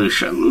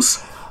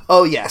Revolutions?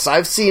 Oh, yes.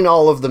 I've seen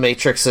all of the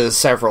Matrixes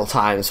several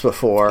times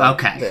before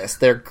this.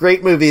 They're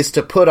great movies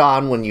to put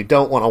on when you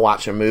don't want to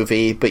watch a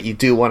movie, but you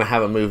do want to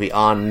have a movie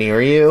on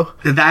near you.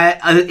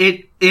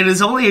 It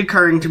is only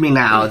occurring to me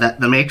now that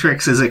The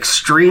Matrix is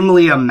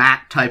extremely a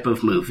Matt type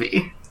of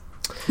movie.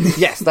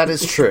 Yes, that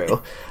is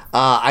true.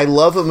 I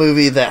love a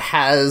movie that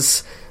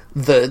has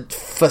the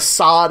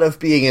facade of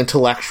being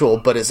intellectual,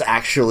 but is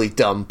actually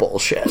dumb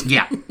bullshit.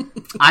 Yeah.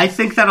 I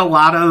think that a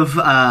lot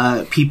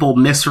of people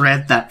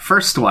misread that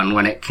first one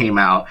when it came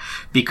out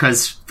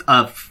because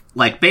of,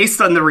 like, based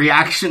on the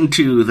reaction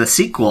to the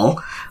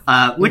sequel,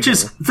 which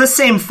is the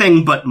same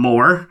thing but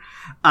more,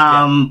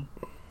 and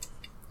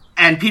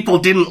people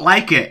didn't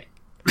like it.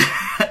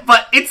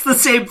 But it's the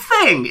same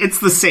thing. It's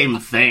the same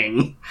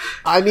thing.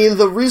 I mean,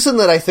 the reason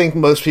that I think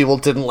most people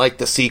didn't like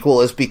the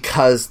sequel is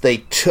because they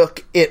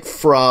took it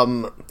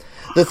from...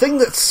 The thing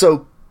that's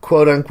so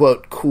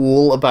quote-unquote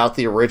cool about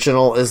the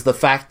original is the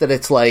fact that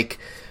it's like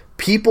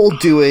people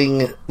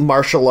doing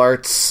martial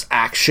arts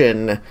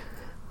action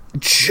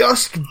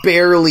just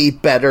barely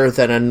better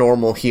than a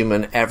normal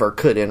human ever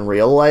could in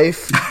real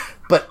life,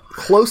 but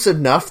close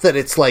enough that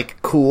it's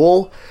like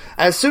cool.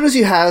 As soon as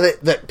you have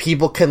it that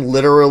people can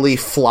literally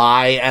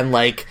fly and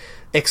like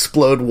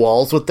explode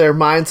walls with their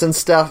minds and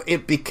stuff,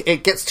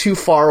 it gets too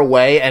far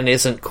away and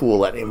isn't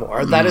cool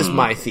anymore. That is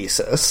my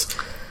thesis.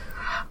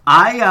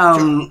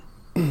 The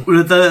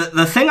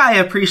thing I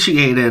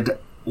appreciated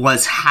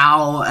was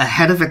how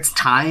ahead of its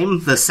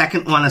time the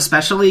second one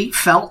especially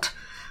felt.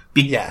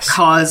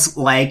 Because,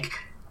 like,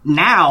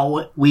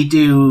 now we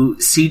do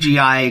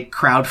CGI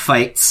crowd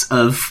fights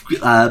of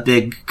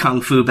big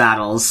kung fu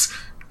battles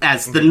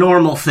as the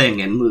normal thing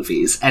in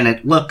movies, and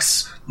it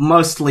looks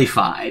mostly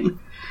fine.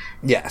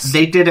 Yes.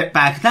 They did it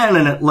back then,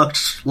 and it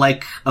looked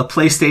like a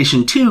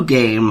PlayStation 2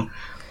 game.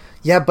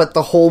 Yeah, but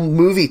the whole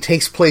movie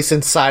takes place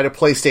inside a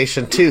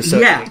PlayStation 2, so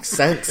it makes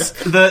sense.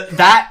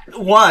 That,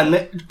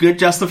 one, good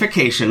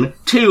justification.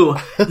 Two,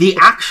 the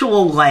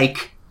actual,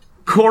 like,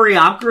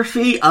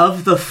 choreography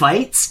of the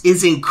fights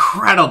is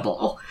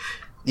incredible.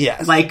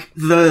 Yes. Like,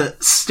 the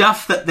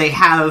stuff that they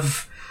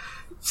have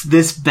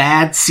this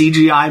bad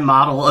CGI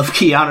model of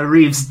Keanu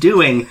Reeves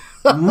doing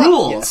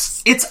rules.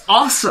 Yes. It's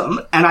awesome.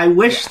 And I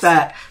wish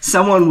that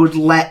someone would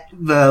let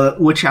the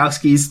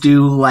Wachowskis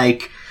do,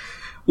 like,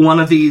 one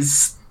of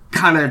these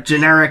kind of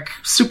generic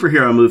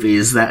superhero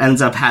movies that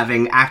ends up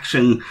having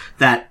action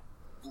that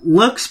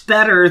looks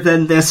better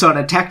than this on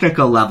a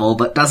technical level,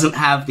 but doesn't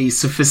have the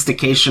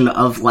sophistication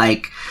of,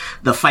 like,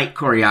 the fight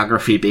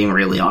choreography being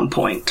really on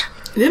point.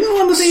 Didn't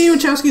one of the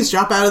Wachowskis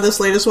drop out of this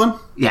latest one?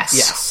 Yes.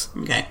 Yes.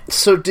 Okay.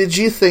 So did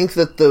you think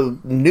that the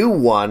new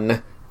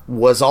one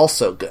was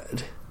also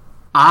good?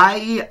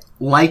 I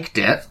liked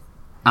it.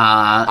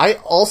 I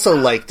also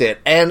liked it,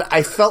 and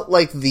I felt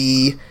like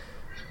the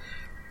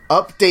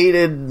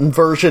updated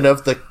version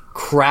of the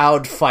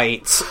crowd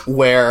fights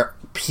where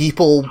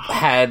people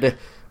had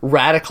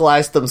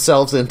radicalized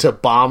themselves into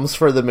bombs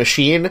for the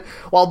machine,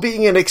 while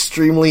being an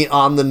extremely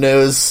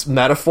on-the-nose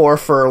metaphor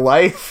for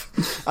life,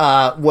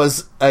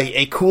 was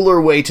a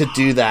cooler way to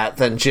do that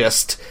than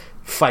just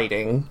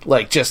fighting,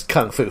 like just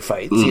kung fu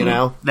fights, you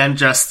know? Then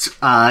just,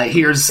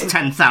 here's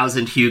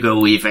 10,000 Hugo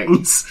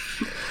weavings.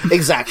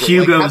 Exactly.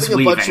 Hugo's like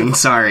weaving,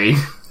 sorry.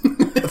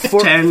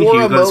 For 10 a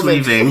Hugo's moment,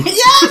 weaving. Yes!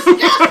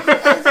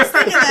 I was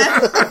thinking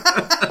that.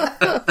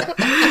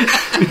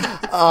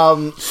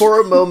 For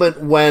a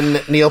moment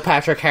when Neil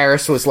Patrick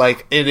Harris was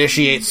like,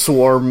 initiate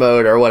swarm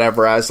mode or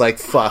whatever, I was like,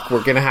 fuck,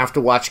 we're gonna have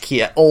to watch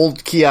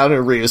old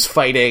Keanu Reeves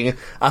fighting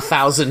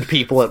 1,000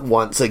 people at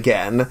once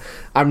again.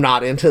 I'm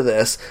not into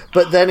this.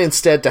 But then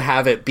instead to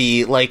have it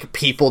be like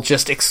people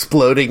just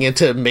exploding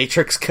into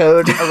Matrix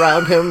code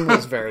around him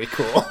was very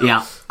cool.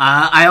 Yeah.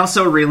 I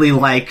also really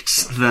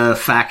liked the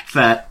fact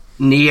that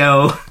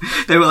Neo,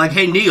 they were like,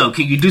 hey Neo,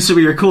 can you do some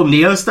of your cool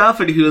Neo stuff?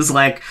 And he was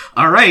like,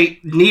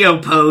 alright,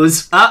 Neo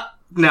pose.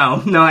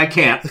 No, I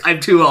can't. I'm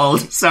too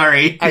old.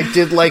 Sorry. I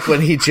did like when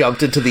he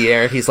jumped into the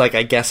air, he's like,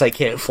 I guess I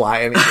can't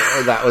fly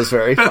anymore. That was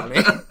very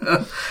funny.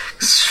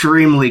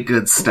 Extremely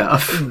good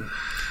stuff.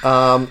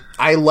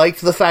 I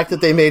liked the fact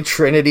that they made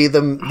Trinity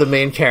the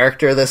main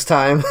character this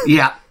time.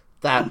 Yeah.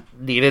 That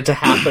needed to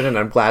happen, and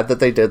I'm glad that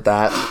they did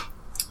that.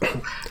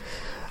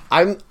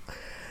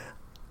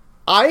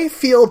 I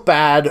feel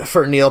bad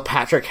for Neil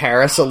Patrick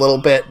Harris a little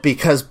bit,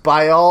 because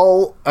by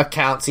all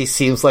accounts he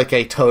seems like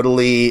a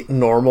totally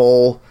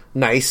normal,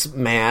 nice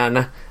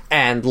man,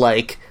 and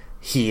like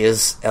he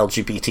is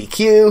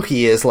LGBTQ,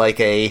 he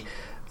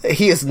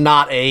is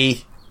not a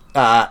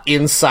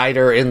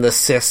insider in the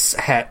cis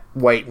het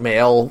white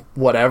male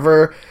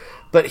whatever,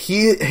 but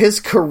his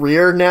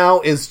career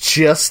now is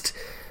just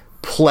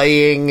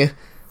playing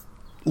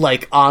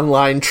like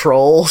online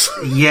trolls.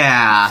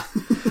 Yeah.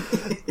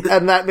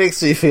 And that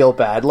makes me feel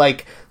bad.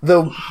 Like,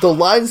 the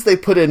lines they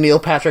put in Neil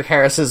Patrick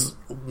Harris's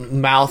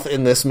mouth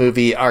in this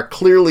movie are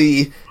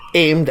clearly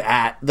aimed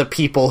at the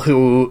people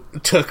who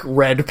took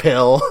Red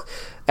Pill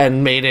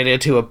and made it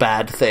into a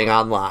bad thing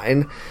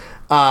online.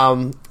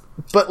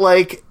 But,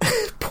 like,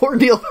 poor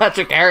Neil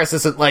Patrick Harris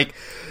isn't like,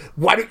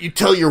 why don't you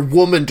tell your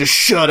woman to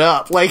shut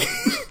up? Like,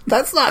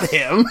 that's not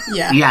him.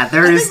 Yeah. Yeah, I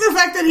think the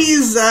fact that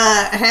he's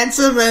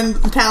handsome and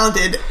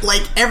talented,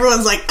 like,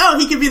 everyone's like, oh,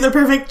 he could be the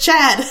perfect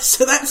Chad.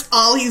 So that's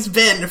all he's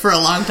been for a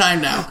long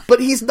time now.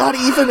 But he's not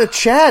even a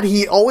Chad.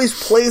 He always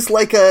plays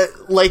like a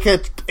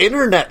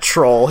internet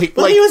troll. He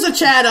was a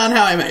Chad on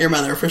How I Met Your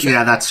Mother, for sure.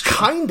 Yeah, that's true.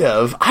 kind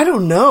of. I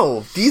don't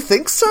know. Do you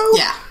think so?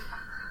 Yeah.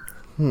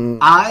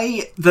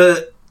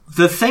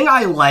 The thing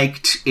I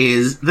liked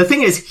is,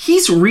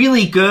 he's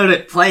really good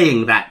at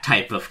playing that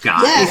type of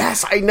guy. Yes.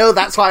 Yes, I know.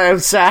 That's why I'm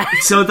sad.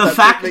 So the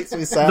makes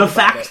me sad about it.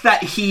 fact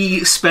that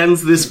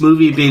spends this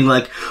movie being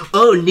like,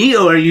 oh,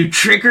 Neo, are you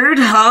triggered,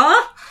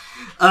 huh?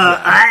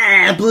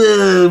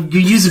 You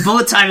use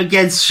bullet time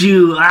against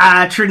you.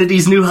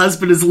 Trinity's new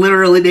husband is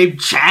literally named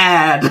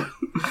Chad.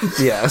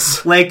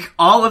 Yes. Like,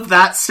 all of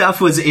that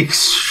stuff was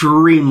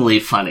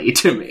extremely funny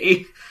to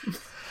me.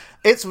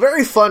 It's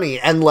very funny,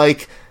 and,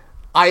 like,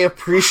 I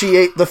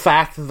appreciate the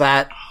fact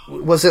that,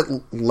 was it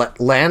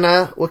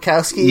Lana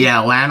Wachowski? Yeah,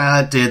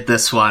 Lana did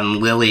this one.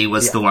 Lily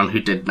was the one who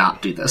did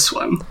not do this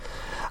one.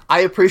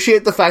 I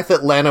appreciate the fact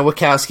that Lana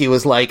Wachowski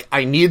was like,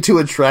 I need to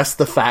address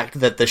the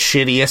fact that the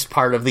shittiest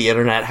part of the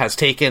internet has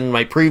taken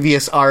my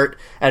previous art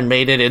and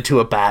made it into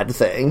a bad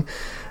thing.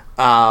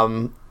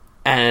 And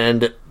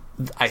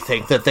I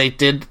think that they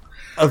did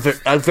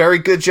a very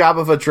good job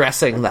of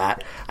addressing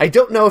that. I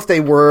don't know if they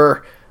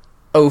were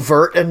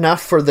overt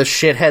enough for the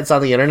shitheads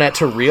on the internet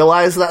to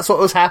realize that's what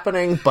was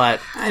happening, but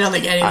I don't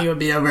think anything would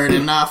be overt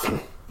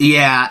enough.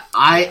 Yeah,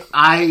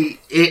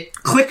 it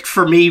clicked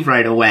for me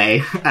right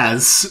away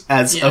as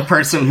a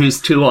person who's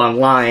too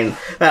online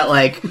that,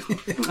 like,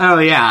 oh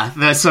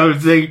yeah, so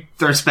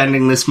they're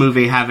spending this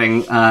movie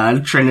having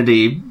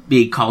Trinity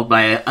be called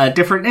by a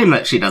different name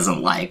that she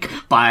doesn't like,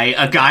 by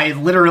a guy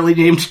literally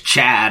named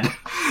Chad,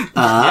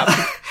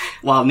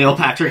 while Neil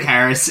Patrick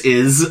Harris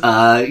is,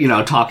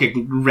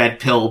 talking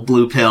red pill,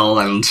 blue pill,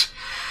 and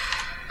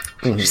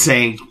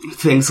saying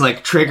things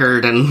like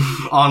triggered and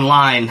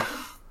online.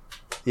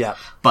 yeah.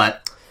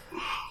 But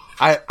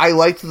I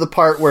liked the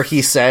part where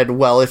he said,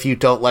 well, if you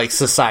don't like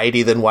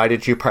society, then why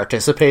did you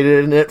participate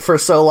in it for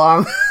so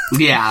long?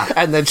 yeah.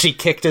 And then she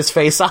kicked his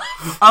face off.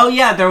 Oh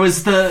yeah, there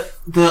was the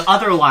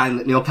other line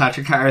that Neil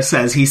Patrick Harris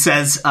says. He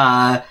says,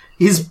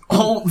 his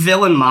whole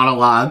villain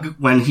monologue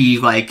when he,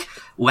 like,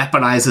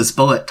 weaponizes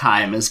bullet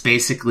time is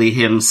basically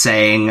him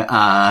saying,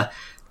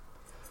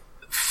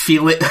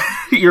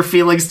 your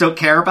feelings don't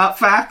care about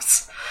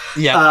facts.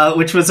 Yeah.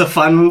 Which was a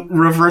fun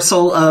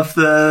reversal of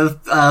the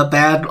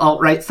bad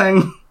alt-right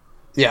thing.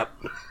 Yep.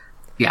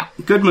 Yeah,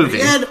 good movie.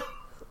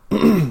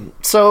 Good.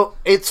 So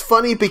it's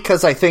funny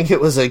because I think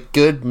it was a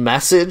good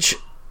message,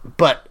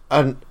 but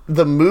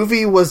the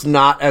movie was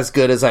not as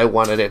good as I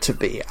wanted it to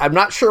be. I'm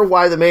not sure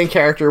why the main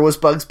character was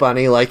Bugs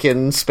Bunny, like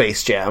in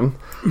Space Jam.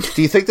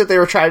 Do you think that they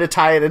were trying to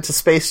tie it into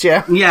Space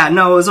Jam? Yeah,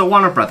 no, it was a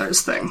Warner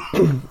Brothers thing.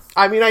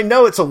 I mean, I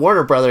know it's a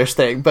Warner Brothers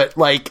thing, but,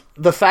 like,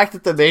 the fact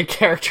that the main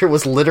character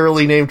was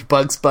literally named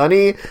Bugs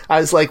Bunny, I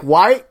was like,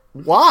 why?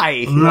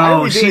 Why are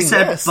No, we she doing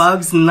said this?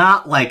 Bugs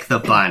not like the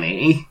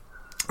bunny.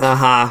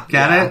 Uh-huh.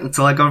 Get it? It's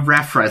like a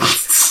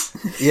reference.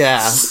 Yeah.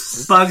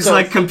 Bugs So-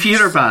 like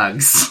computer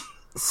bugs.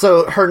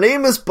 So her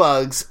name is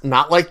Bugs,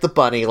 not like the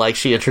bunny, like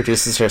she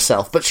introduces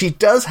herself, but she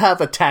does have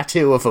a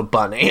tattoo of a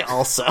bunny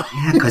also.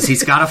 Yeah, because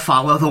he's got to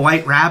follow the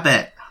white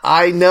rabbit.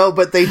 I know,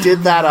 but they did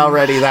that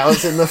already. That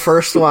was in the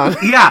first one.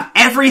 Yeah,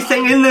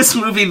 everything in this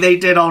movie they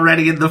did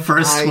already in the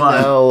first I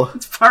one. know.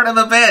 It's part of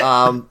the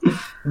bit.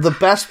 The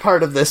best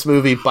part of this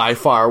movie by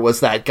far was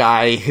that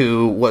guy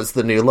who was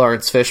the new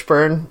Lawrence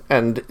Fishburne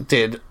and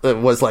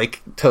was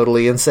like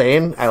totally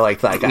insane. I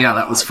liked that guy. Yeah,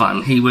 that was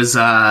fun. He was,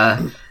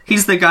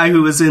 he's the guy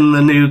who was in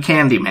the new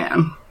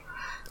Candyman.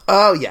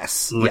 Oh,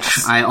 yes. Which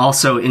yes. I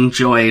also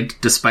enjoyed,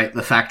 despite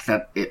the fact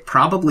that it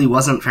probably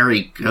wasn't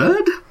very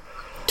good.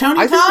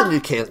 Tony I think Todd? the new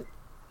can.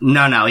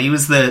 No, he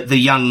was the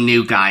young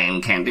new guy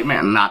in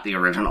Candyman, not the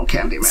original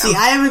Candyman. See,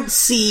 I haven't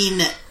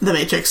seen The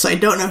Matrix, so I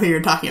don't know who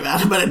you're talking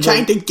about, but I'm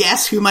trying to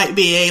guess who might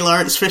be a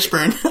Lawrence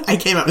Fishburne. I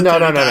came up with No.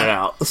 Tony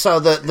Todd. So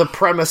the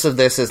premise of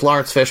this is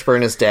Lawrence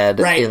Fishburne is dead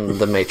Right. in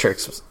the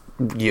Matrix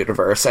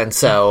universe, and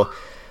so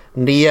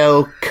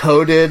Neo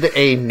coded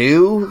a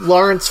new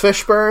Lawrence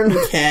Fishburne.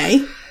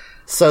 Okay.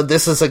 So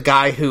this is a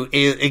guy who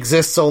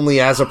exists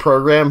only as a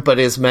program, but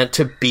is meant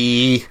to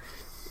be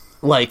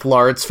like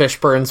Lawrence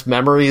Fishburne's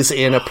memories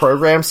in a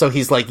program. So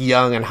he's like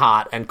young and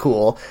hot and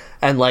cool,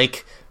 and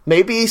like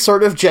maybe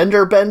sort of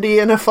gender bendy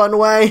in a fun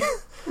way.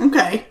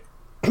 Okay.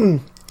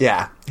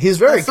 Yeah, he's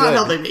very It's good. not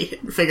helping me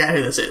figure out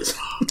who this is.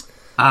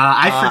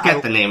 I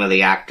forget the name of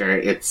the actor.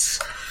 It's...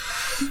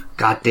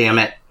 God damn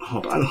it.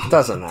 Hold on.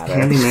 Doesn't matter.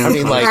 Candyman. I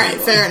mean, like,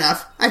 Alright, fair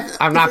enough.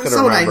 I'm not if it's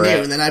gonna someone remember I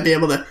knew, it. then I'd be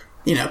able to,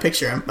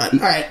 picture him, but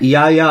alright.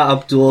 Yahya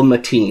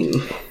Abdul-Mateen.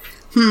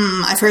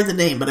 I've heard the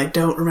name, but I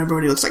don't remember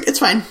what he looks like. It's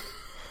fine.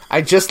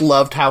 I just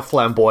loved how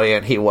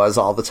flamboyant he was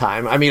all the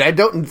time. I mean, I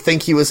don't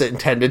think he was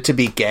intended to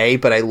be gay,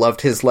 but I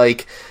loved his,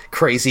 like,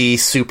 crazy,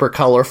 super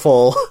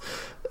colorful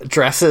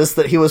dresses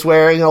that he was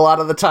wearing a lot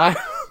of the time.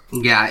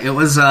 Yeah, it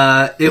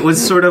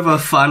was sort of a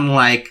fun,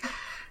 like,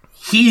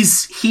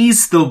 he's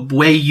the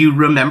way you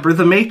remember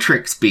the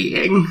Matrix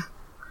being.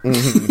 Kind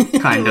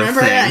of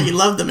Remember how thing. you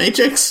love The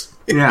Matrix?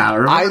 Yeah,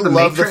 remember I the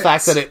love the Matrix?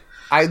 fact that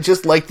I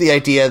just like the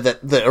idea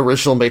that the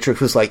original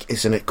Matrix was like,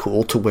 isn't it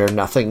cool to wear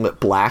nothing but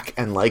black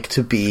and like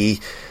to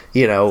be,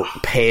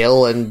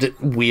 pale and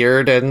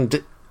weird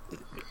and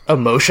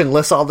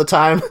emotionless all the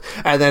time?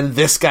 And then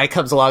this guy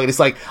comes along and he's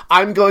like,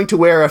 I'm going to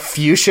wear a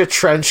fuchsia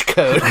trench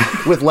coat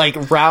with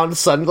like round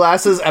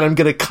sunglasses and I'm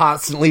going to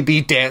constantly be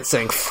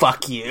dancing.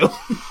 Fuck you.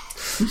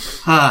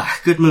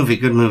 Good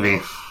movie.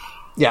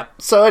 Yeah.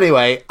 So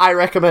anyway, I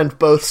recommend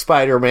both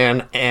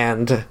Spider-Man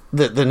and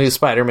the new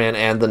Spider-Man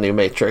and the new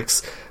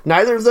Matrix.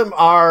 Neither of them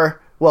are...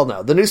 Well,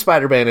 no. The new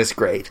Spider-Man is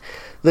great.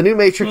 The new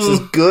Matrix is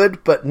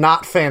good, but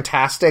not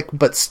fantastic,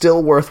 but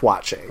still worth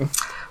watching.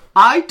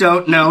 I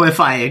don't know if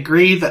I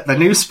agree that the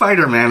new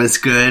Spider-Man is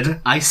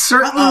good. I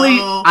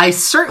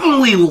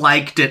certainly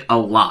liked it a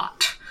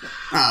lot.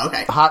 Oh,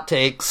 okay. Hot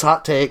takes.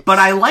 But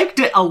I liked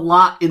it a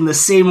lot in the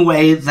same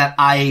way that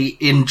I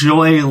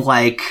enjoy,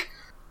 like,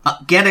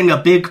 getting a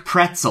big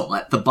pretzel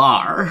at the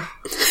bar.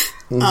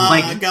 Go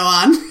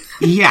on.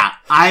 Yeah,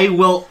 I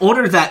will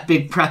order that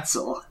big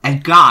pretzel,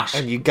 and gosh,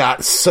 And you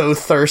got so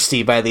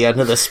thirsty by the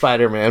end of the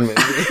Spider-Man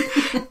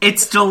movie.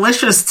 it's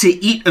delicious to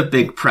eat a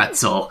big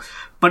pretzel,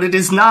 but it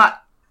is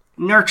not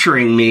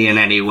nurturing me in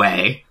any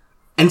way.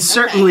 And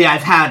certainly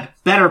I've had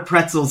better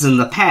pretzels in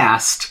the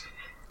past,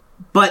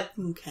 but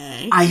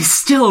Okay. I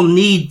still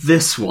need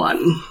this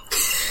one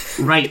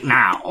right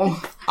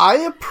now. I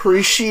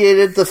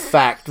appreciated the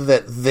fact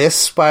that this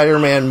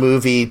Spider-Man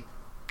movie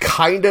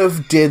kind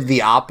of did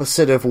the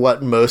opposite of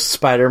what most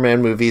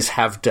Spider-Man movies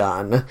have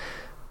done,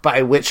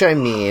 by which I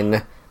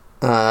mean,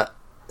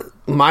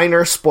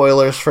 minor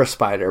spoilers for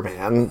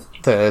Spider-Man,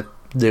 the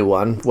new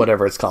one,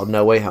 whatever it's called,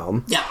 No Way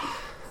Home. Yeah.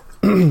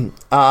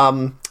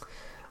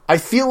 I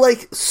feel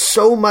like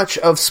so much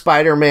of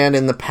Spider-Man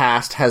in the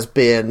past has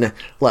been,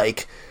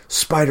 like,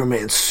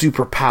 Spider-Man's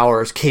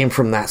superpowers came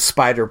from that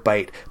spider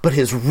bite, but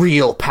his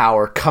real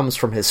power comes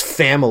from his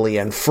family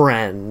and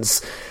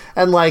friends.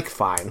 And, like,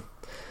 fine.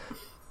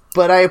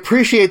 But I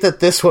appreciate that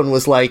this one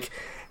was like,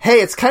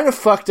 hey, it's kind of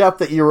fucked up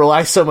that you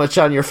rely so much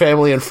on your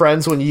family and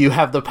friends when you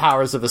have the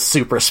powers of a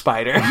super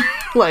spider.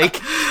 Like,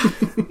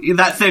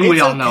 That thing we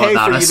It's all know okay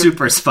about, for a you to-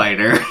 super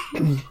spider.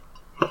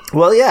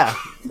 well, yeah,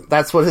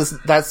 that's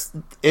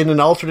in an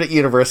alternate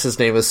universe, his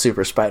name is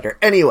Super Spider.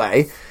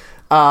 Anyway,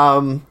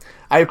 I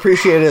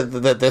appreciated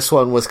that this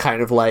one was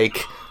kind of like,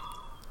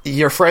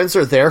 your friends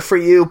are there for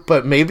you,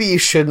 but maybe you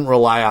shouldn't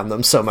rely on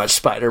them so much,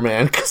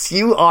 Spider-Man, because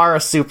you are a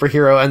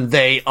superhero and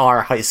they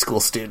are high school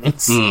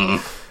students.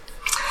 Yeah,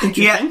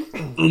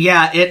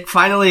 it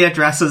finally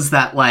addresses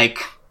that, like,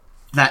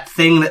 that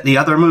thing that the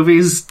other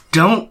movies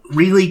don't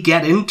really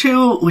get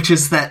into, which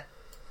is that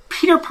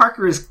Peter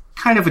Parker is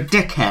kind of a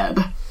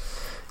dickhead.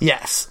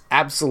 Yes,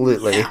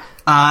 absolutely.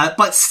 Yeah.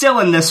 But still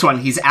in this one,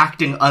 he's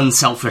acting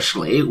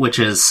unselfishly, which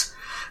is,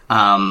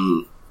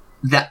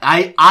 that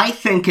I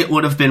think it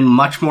would have been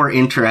much more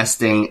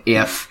interesting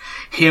if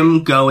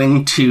him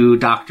going to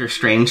Doctor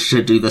Strange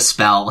to do the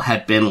spell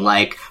had been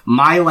like,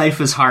 my life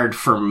is hard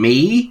for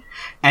me,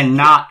 and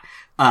not,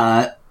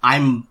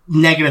 I'm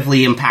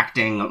negatively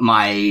impacting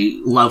my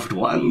loved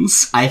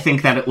ones. I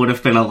think that it would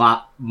have been a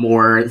lot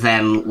more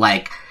than,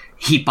 like,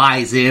 he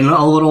buys in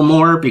a little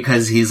more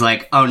because he's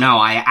like, oh no,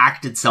 I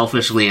acted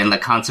selfishly and the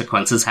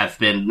consequences have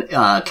been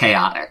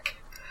chaotic.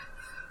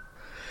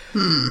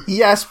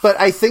 Yes, but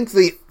I think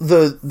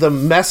the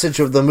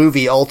message of the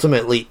movie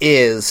ultimately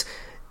is,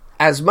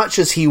 as much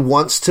as he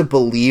wants to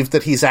believe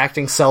that he's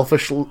acting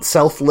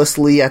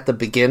selflessly at the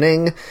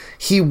beginning,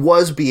 he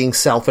was being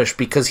selfish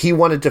because he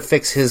wanted to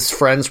fix his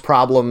friend's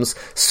problems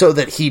so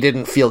that he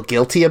didn't feel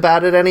guilty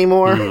about it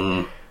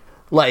anymore.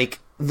 Like,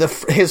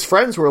 his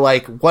friends were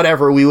like,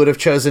 whatever, we would have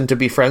chosen to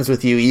be friends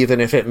with you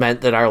even if it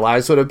meant that our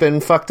lives would have been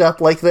fucked up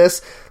like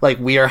this. Like,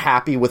 we are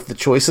happy with the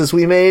choices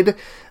we made.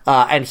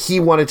 And he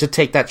wanted to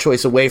take that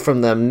choice away from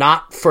them,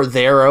 not for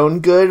their own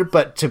good,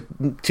 but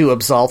to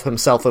absolve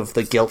himself of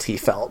the guilt he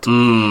felt.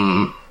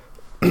 Yeah,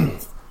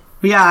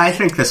 I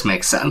think this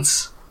makes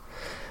sense.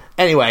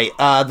 Anyway,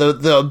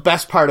 the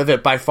best part of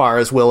it by far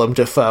is Willem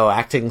Dafoe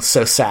acting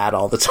so sad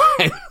all the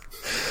time.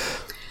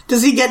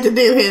 Does he get to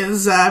do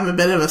his I'm a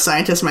bit of a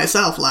scientist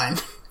myself line?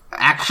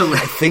 Actually,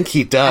 I think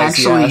he does.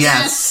 Actually,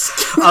 yes.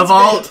 Of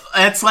all,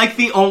 it's like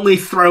the only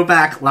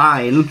throwback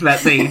line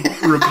that they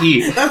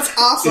repeat. That's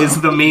awesome.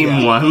 Is the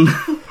meme one.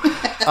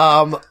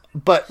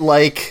 But,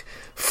 like,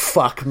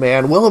 fuck,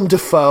 man. Willem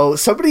Dafoe,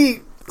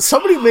 somebody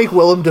make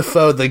Willem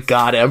Dafoe the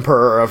God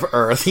Emperor of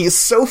Earth. He's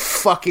so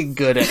fucking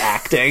good at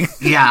acting.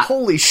 Yeah.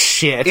 Holy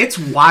shit. It's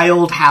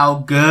wild how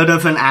good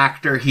of an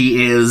actor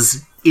he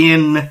is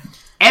in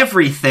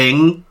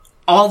everything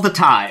all the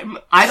time.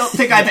 I don't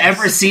think I've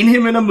ever seen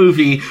him in a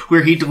movie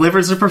where he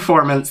delivers a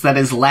performance that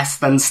is less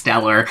than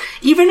stellar.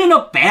 Even in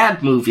a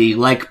bad movie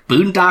like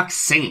Boondock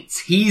Saints,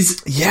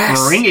 he's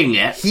bringing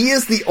it. He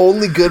is the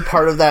only good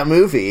part of that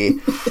movie.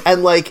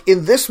 And, like,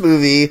 in this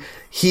movie,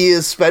 he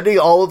is spending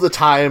all of the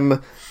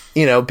time,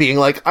 you know, being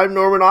like, I'm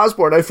Norman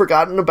Osborn, I've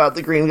forgotten about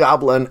the Green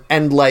Goblin.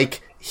 And,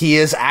 like, he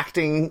is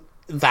acting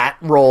that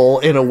role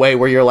in a way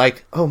where you're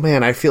like, oh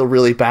man, I feel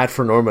really bad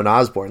for Norman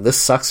Osborn. This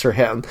sucks for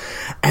him.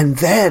 And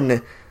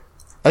then,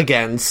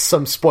 again,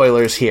 some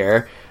spoilers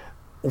here,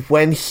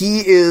 when he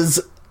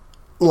is,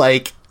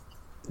 like,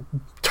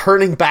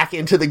 turning back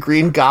into the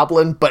Green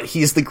Goblin, but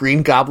he's the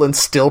Green Goblin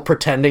still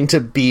pretending to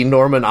be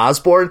Norman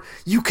Osborn,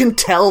 you can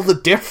tell the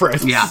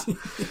difference. Yeah.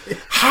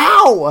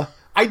 How?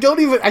 I can't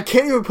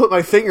even put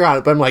my finger on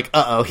it, but I'm like,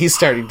 uh-oh, he's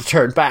starting to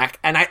turn back.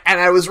 And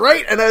I was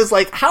right, and I was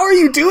like, how are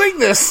you doing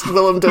this,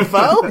 Willem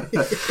Dafoe?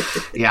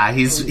 Yeah,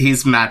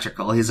 he's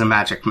magical. He's a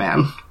magic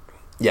man.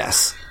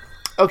 Yes.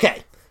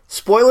 Okay,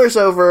 spoilers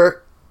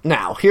over.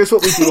 Now, here's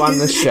what we do on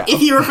this show.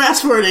 If you were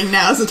fast-forwarding,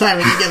 now's the time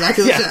we can get back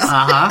to the show.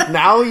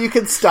 Now you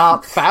can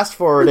stop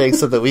fast-forwarding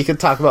so that we can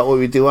talk about what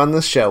we do on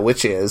this show,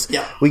 which is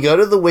we go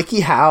to the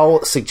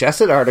WikiHow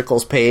suggested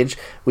articles page,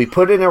 we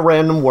put in a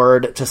random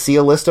word to see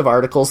a list of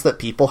articles that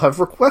people have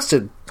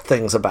requested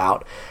things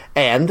about,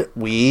 and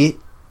we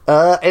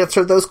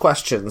answer those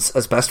questions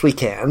as best we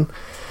can.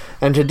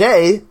 And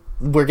today,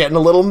 we're getting a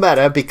little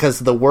meta because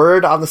the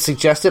word on the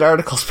suggested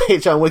articles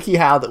page on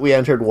WikiHow that we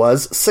entered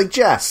was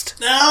suggest.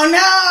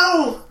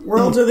 Oh no!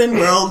 Worlds within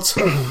worlds.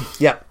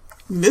 Yep.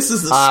 This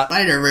is the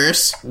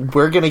Spider-Verse.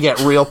 We're gonna get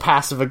real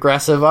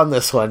passive-aggressive on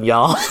this one,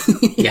 y'all.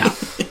 Yeah.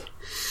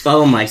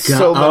 Oh my god.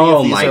 So many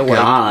of these are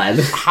god.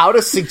 Like, how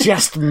to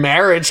suggest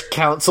marriage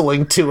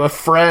counseling to a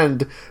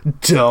friend.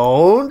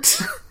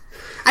 Don't.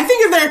 I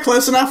think if they're a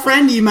close enough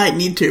friend, you might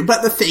need to.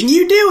 But the thing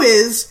you do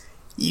is,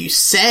 you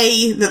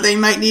say that they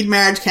might need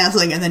marriage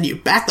counseling, and then you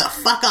back the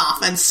fuck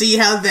off and see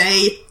how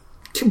they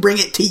can bring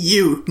it to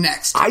you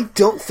next. I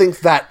don't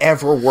think that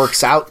ever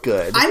works out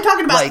good. I'm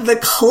talking about, like, the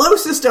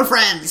closest of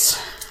friends.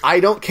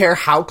 I don't care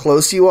how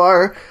close you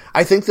are.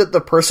 I think that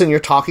the person you're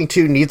talking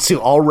to needs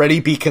to already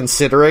be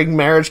considering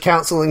marriage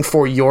counseling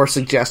for your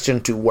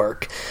suggestion to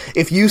work.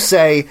 If you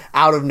say,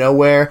 out of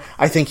nowhere,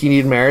 I think you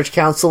need marriage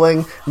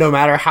counseling, no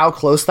matter how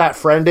close that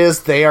friend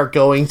is, they are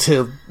going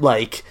to,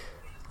 like,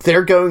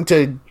 they're going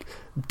to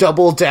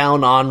double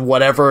down on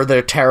whatever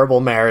their terrible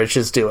marriage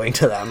is doing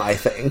to them, I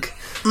think.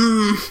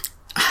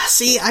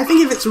 See, I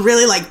think if it's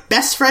really like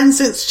best friends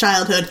since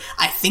childhood,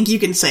 I think you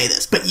can say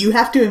this, but you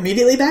have to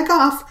immediately back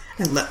off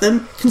and let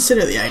them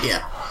consider the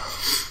idea.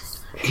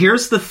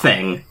 Here's the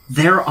thing.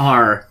 There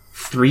are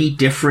 3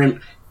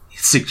 different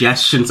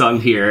suggestions on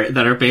here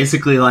that are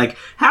basically like,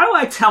 how do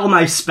I tell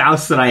my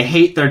spouse that I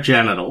hate their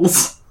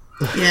genitals?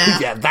 Yeah.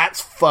 Yeah,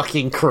 that's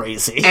fucking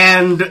crazy.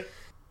 And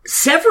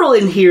several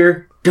in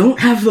here don't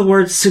have the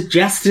word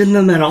suggest in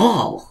them at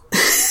all.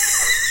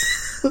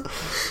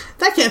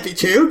 That can't be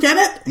true, can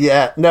it?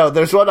 Yeah, no,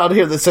 there's one on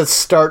here that says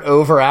start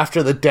over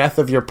after the death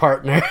of your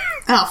partner.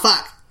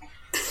 Oh,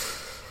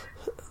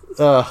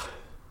 fuck.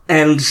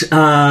 And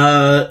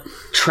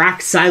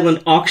track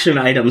silent auction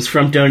items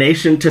from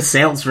donation to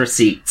sales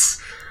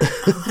receipts.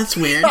 That's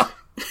weird.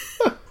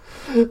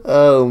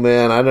 Oh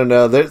man, I don't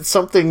know. There's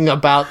something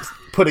about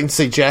putting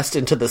suggest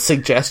into the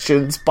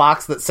suggestions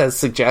box that says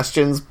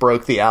suggestions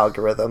broke the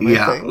algorithm, I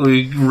Yeah, think.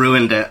 we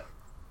ruined it.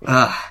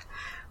 How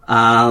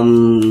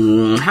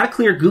to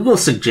clear Google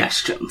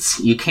suggestions?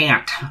 You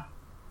can't.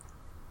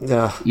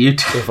 Ugh,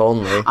 if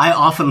only. I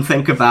often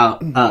think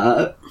about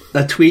a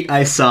tweet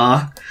I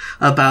saw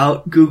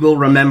about Google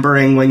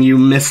remembering when you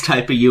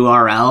mistype a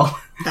URL.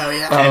 Oh,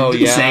 yeah.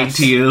 And saying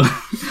to you,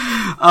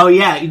 oh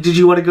yeah, did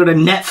you want to go to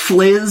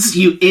Netflix,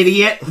 you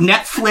idiot?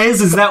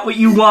 Netflix, is that what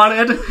you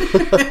wanted?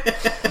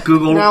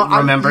 Google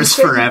remembers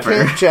you said forever.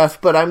 You can't,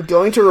 Jeff, but I'm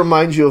going to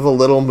remind you of a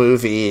little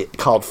movie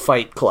called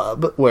Fight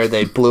Club, where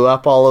they blew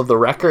up all of the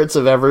records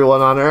of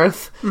everyone on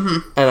Earth.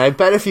 Mm-hmm. And I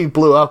bet if you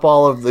blew up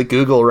all of the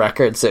Google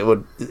records, it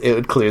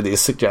would clear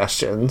these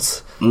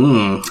suggestions.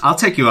 I'll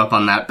take you up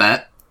on that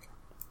bet.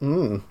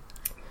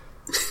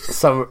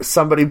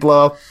 Somebody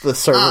blow up the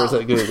servers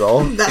at Google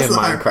in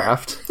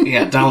Minecraft.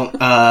 Yeah, don't.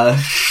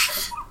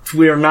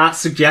 We are not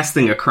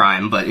suggesting a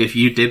crime, but if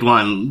you did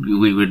one,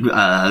 we would.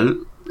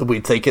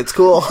 We'd think it's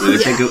cool. We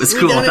would think it was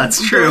cool.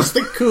 That's true. It's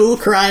the cool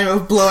crime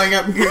of blowing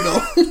up Google.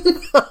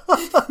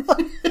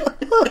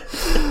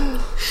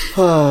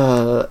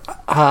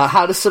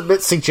 How to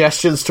submit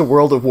suggestions to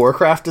World of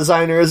Warcraft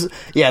designers?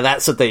 Yeah,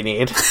 that's what they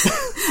need.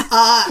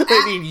 They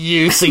need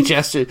you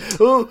suggestions.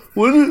 Oh,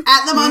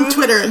 At them on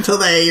Twitter until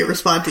they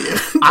respond to you.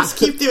 Just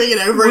keep doing it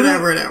over and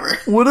over and over.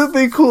 Would it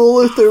be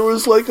cool if there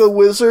was like a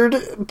wizard,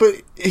 but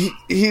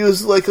he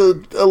was like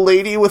a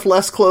lady with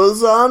less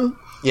clothes on?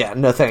 Yeah,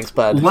 no thanks,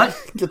 bud. What?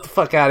 Get the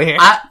fuck out of here.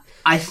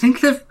 I think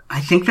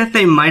that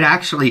they might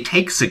actually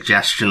take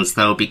suggestions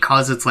though,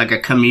 because it's like a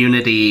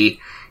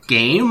community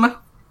game.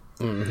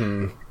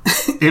 Mm-hmm.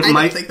 I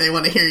don't think they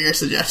want to hear your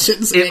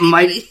suggestions. It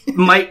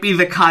might be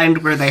the kind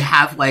where they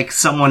have like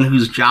someone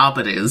whose job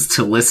it is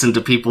to listen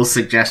to people's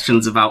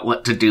suggestions about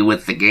what to do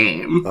with the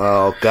game.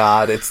 Oh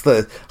god, it's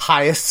the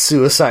highest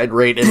suicide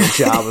rate in a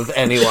job of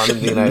anyone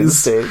in the United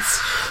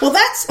States. Well,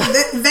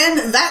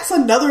 that's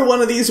another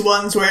one of these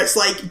ones where it's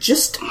like,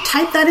 just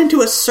type that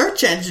into a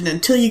search engine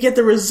until you get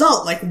the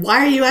result. Like, why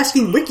are you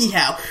asking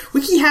WikiHow?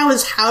 WikiHow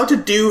is how to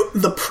do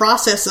the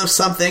process of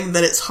something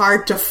that it's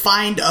hard to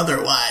find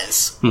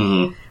otherwise.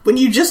 Mm-hmm. When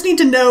you just need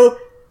to know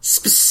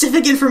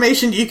specific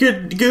information you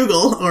could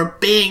Google or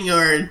Bing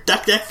or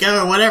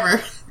DuckDuckGo or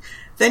whatever,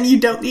 then you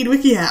don't need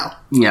WikiHow.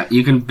 Yeah,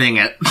 you can Bing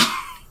it.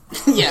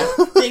 Yeah,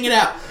 Bing it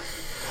out.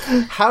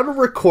 How to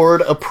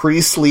record a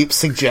pre-sleep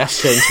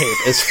suggestion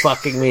tape is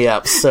fucking me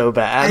up so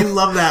bad. I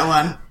love that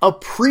one. A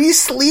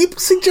pre-sleep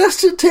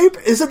suggestion tape?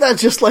 Isn't that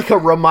just like a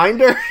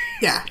reminder?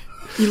 Yeah.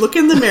 You look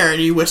in the mirror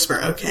and you whisper,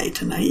 okay,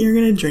 tonight you're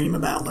going to dream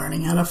about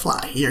learning how to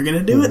fly. You're going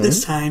to do it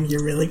this time.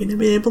 You're really going to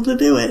be able to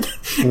do it.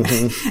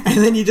 Mm-hmm. And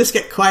then you just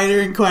get quieter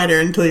and quieter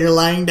until you're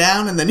lying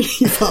down and then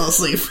you fall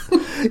asleep.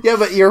 Yeah,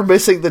 but you're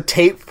missing the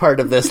tape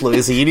part of this,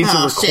 Louisa. You need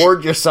to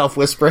record yourself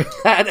whispering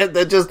that and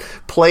then just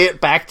play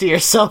it back to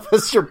yourself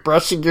as you're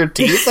brushing your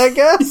teeth, I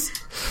guess.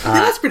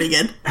 That's pretty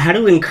good. How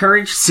to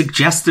encourage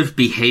suggestive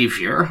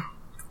behavior.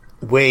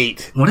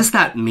 Wait. What does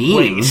that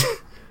mean? Wait.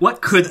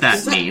 What could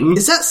that mean?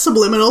 Is that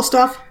subliminal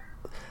stuff?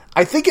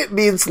 I think it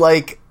means,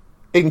 like,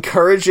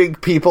 encouraging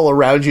people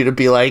around you to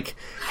be like,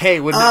 hey,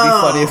 wouldn't it be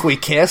funny if we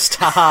kissed?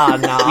 Haha,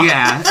 nah.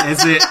 Yeah,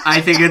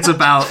 I think it's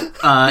about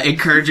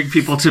encouraging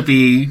people to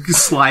be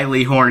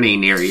slyly horny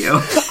near you.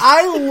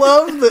 I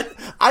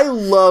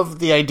love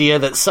the idea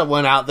that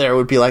someone out there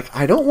would be like,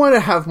 I don't want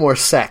to have more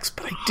sex,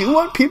 but I do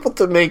want people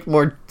to make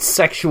more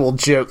sexual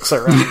jokes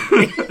around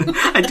me.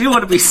 I do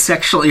want to be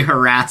sexually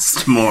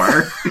harassed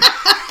more.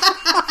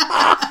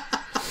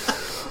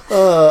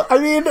 I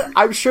mean,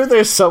 I'm sure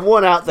there's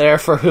someone out there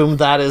for whom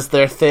that is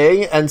their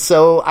thing, and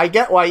so I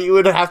get why you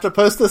would have to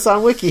post this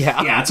on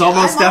WikiHow. Yeah, it's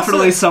almost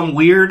definitely some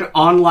weird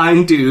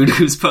online dude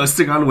who's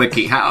posting on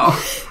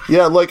WikiHow.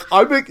 Yeah, like,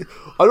 I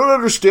don't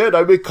understand.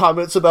 I make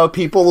comments about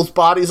people's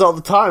bodies all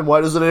the time. Why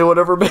doesn't anyone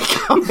ever make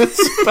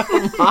comments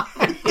about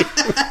mine?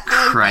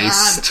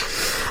 Christ.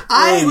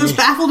 I was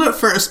baffled at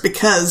first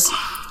because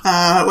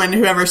when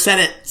whoever said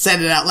it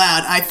out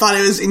loud, I thought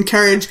it was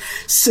encourage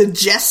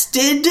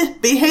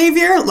suggested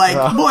behavior.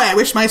 Like, boy, I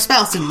wish my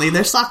spouse didn't leave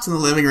their socks in the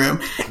living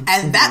room.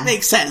 And that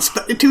makes sense.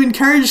 But to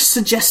encourage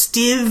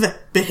suggestive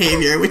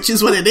behavior, which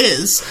is what it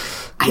is.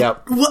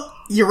 Yep.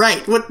 You're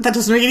right. That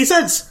doesn't make any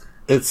sense.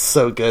 It's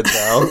so good,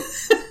 though.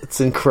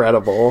 It's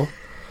incredible.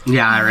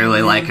 Yeah, I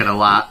really like it a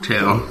lot,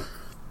 too.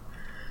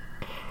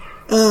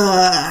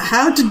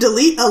 How to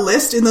delete a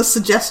list in the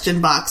suggestion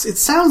box. It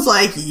sounds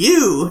like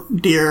you,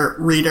 dear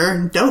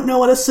reader, don't know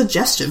what a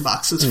suggestion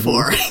box is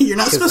for. You're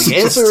not supposed to. The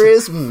answer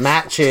is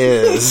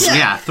matches.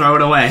 Yeah, throw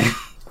it away.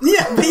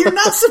 Yeah, but you're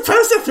not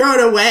supposed to throw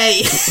it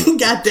away.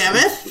 God damn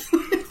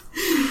it.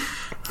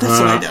 That's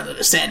what I don't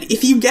understand.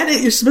 If you get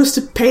it, you're supposed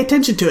to pay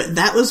attention to it.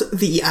 That was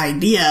the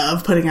idea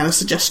of putting out a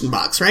suggestion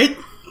box, right?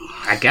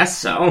 I guess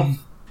so.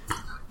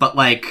 But,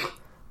 like,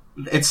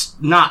 it's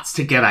not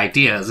to get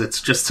ideas,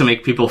 it's just to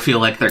make people feel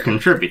like they're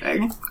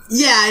contributing.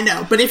 Yeah, I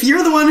know. But if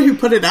you're the one who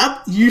put it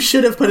up, you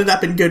should have put it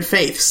up in good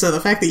faith. So the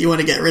fact that you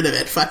want to get rid of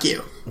it, fuck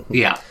you.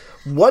 Yeah.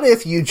 What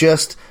if you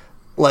just,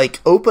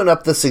 like, open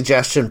up the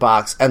suggestion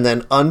box and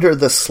then under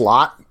the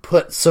slot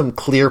put some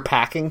clear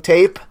packing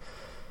tape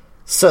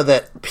so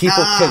that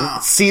people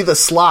can see the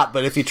slot,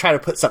 but if you try to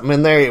put something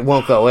in there, it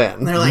won't go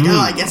in. They're like,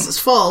 I guess it's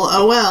full.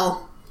 Oh,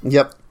 well.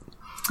 Yep.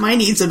 My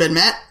needs have been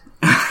met.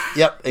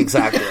 Yep,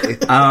 exactly.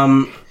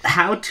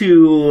 How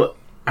to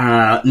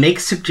make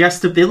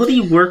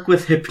suggestibility work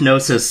with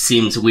hypnosis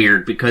seems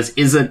weird, because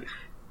isn't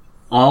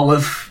all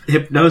of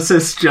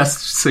hypnosis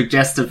just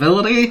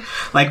suggestibility?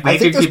 Like, I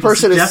think this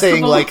person is saying,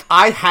 suggestible? like,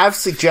 I have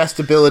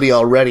suggestibility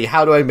already.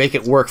 How do I make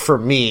it work for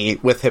me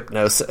with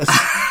hypnosis?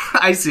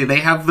 I see, they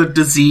have the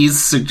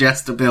disease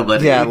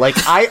suggestibility. Yeah, like,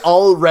 I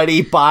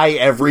already buy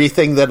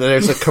everything that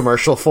there's a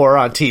commercial for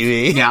on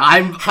TV. Yeah,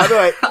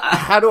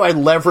 How do I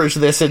leverage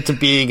this into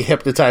being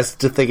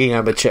hypnotized into thinking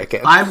I'm a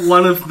chicken? I'm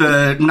one of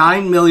the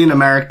 9 million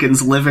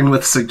Americans living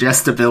with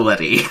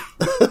suggestibility.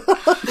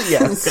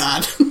 Yes.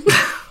 God.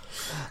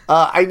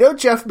 I know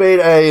Jeff made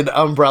an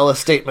umbrella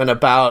statement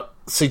about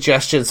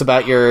suggestions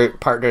about your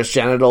partner's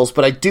genitals,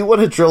 but I do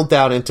want to drill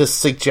down into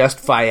suggest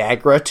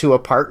Viagra to a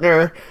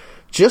partner,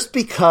 just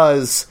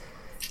because,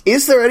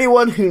 is there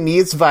anyone who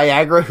needs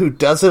Viagra who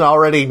doesn't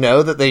already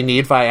know that they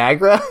need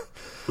Viagra?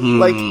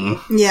 Like,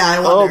 Yeah, I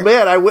oh wonder.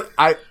 man,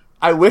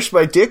 I wish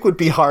my dick would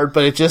be hard,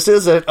 but it just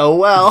isn't. Oh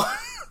well.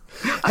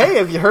 Hey,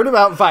 have you heard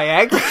about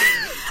Viagra?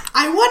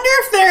 I wonder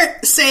if they're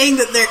saying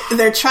that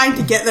they're trying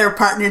to get their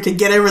partner to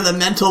get over the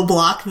mental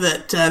block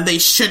that they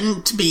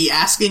shouldn't be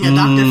asking a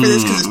doctor for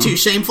this because it's too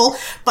shameful.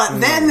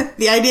 But then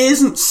the idea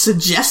isn't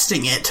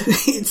suggesting it.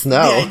 It's the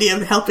idea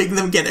of helping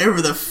them get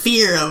over the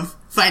fear of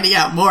finding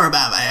out more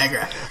about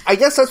Viagra. I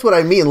guess that's what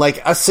I mean.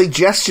 Like, a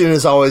suggestion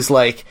is always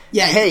like,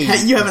 Yeah, hey,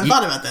 you haven't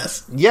thought about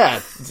this.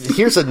 Yeah,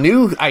 here's a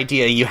new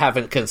idea you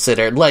haven't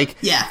considered. Like,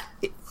 Yeah.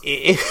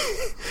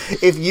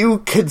 if you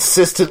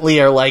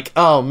consistently are like,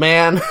 oh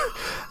man,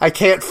 I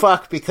can't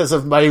fuck because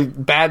of my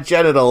bad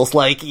genitals,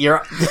 like, you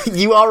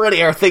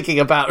already are thinking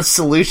about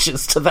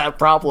solutions to that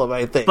problem,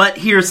 I think. But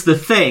here's the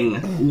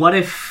thing. What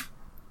if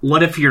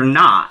you're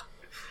not?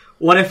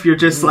 What if you're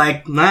just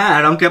like, nah,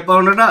 I don't get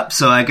boned up,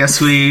 so I guess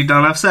we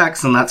don't have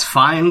sex, and that's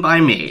fine by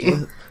me.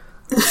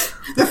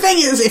 The thing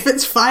is, if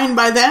it's fine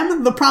by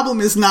them, the problem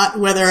is not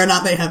whether or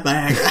not they have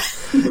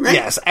Viagra. Right?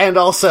 Yes, and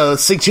also,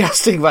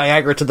 suggesting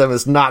Viagra to them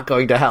is not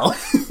going to help.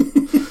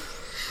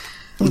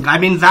 I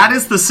mean, that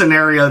is the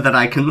scenario that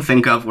I can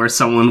think of where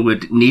someone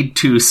would need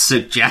to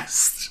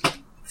suggest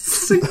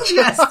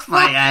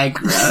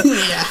Viagra.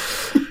 Yeah.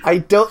 I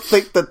don't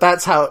think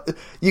that's how...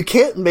 You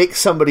can't make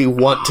somebody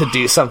want to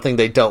do something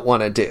they don't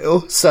want to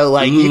do. So,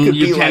 like, you could be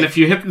You can like... if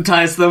you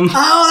hypnotize them.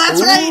 Oh,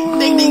 that's right.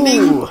 Ding, ding, ding.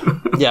 Ooh.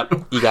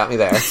 Yep, you got me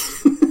there.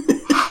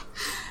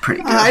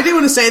 Pretty good. I do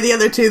want to say the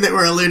other two that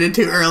were alluded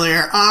to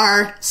earlier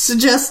are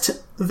suggest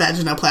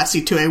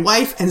vaginoplasty to a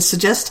wife and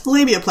suggest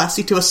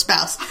labiaplasty to a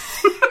spouse.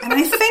 And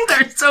I think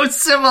They're so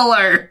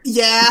similar.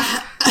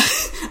 yeah,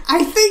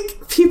 I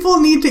think people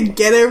need to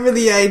get over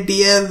the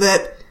idea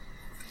that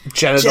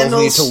Genitals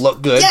need to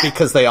look good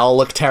because they all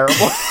look terrible.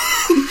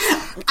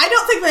 I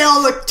don't think they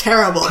all look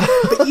terrible,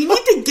 but you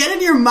need to get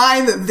in your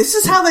mind that this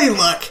is how they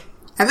look,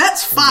 and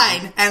that's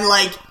fine, and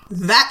like,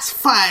 that's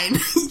fine.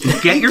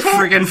 Get your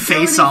friggin'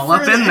 face all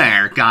up in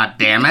there, god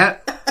damn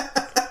it.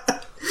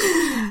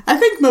 I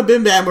think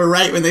Mabim Bam were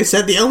right when they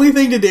said the only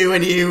thing to do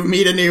when you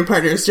meet a new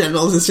partner's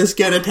genitals is just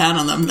go to town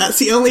on them. That's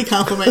the only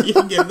compliment you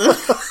can give them.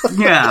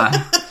 Yeah.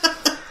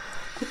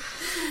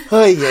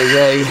 Ay, ay,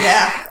 ay.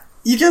 Yeah.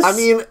 You just... I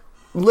mean,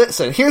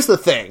 listen, here's the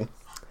thing.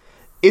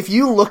 If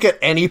you look at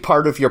any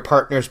part of your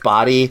partner's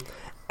body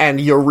and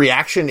your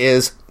reaction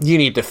is, you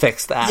need to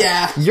fix that,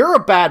 Yeah. you're a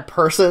bad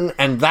person,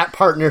 and that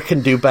partner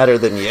can do better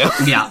than you.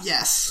 Yeah.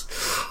 Yes.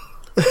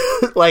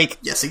 Like,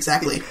 Yes,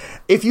 exactly.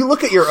 if you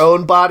look at your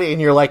own body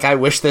and you're like, I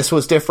wish this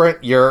was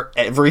different, you're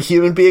every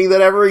human being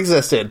that ever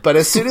existed. But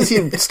as soon as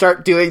you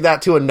start doing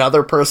that to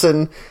another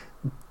person,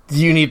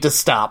 you need to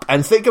stop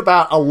and think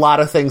about a lot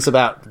of things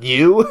about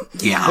you,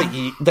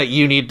 Yeah. that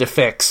you need to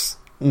fix,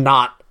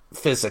 not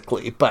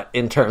physically, but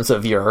in terms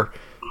of your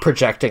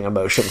projecting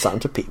emotions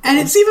onto people. And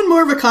it's even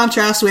more of a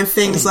contrast with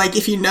things like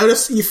if you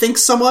notice you think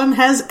someone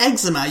has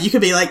eczema, you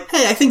could be like,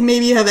 hey, I think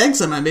maybe you have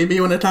eczema. Maybe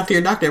you want to talk to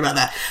your doctor about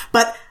that.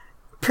 But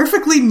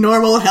perfectly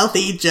normal,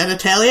 healthy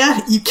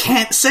genitalia, you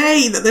can't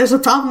say that there's a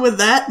problem with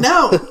that.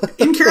 No,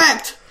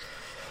 incorrect.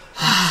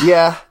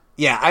 Yeah.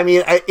 I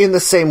mean, in the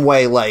same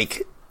way,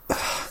 like,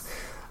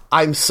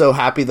 I'm so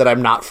happy that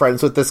I'm not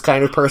friends with this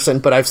kind of person,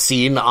 but I've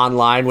seen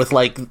online with,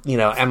 like, you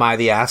know, am I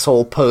the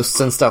asshole posts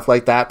and stuff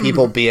like that,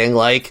 people being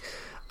like,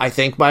 I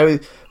think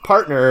my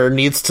partner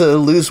needs to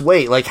lose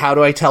weight. Like, how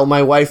do I tell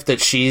my wife that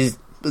she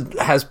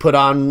has put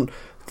on,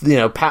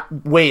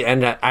 weight,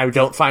 and I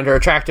don't find her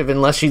attractive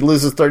unless she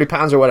loses 30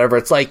 pounds or whatever.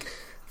 It's like,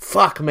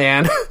 fuck,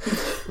 man.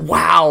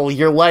 Wow,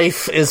 your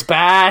life is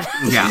bad.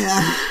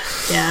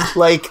 Yeah.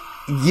 Like,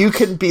 you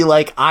can be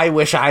like, I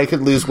wish I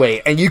could lose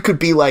weight. And you could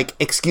be like,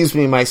 excuse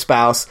me, my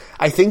spouse,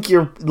 I think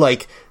you're,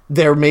 like,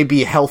 there may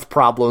be health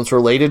problems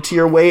related to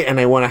your weight, and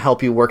I want to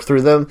help you work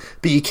through them.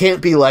 But you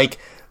can't be like,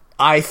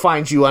 I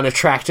find you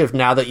unattractive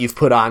now that you've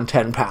put on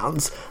 10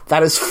 pounds.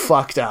 That is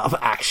fucked up,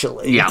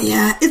 actually. Yeah.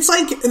 Yeah, it's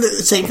like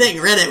the same thing,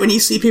 Reddit, when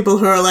you see people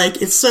who are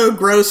like, it's so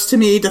gross to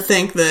me to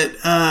think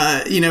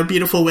that,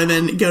 beautiful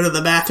women go to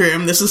the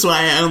bathroom. This is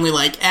why I only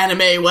like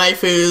anime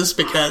waifus,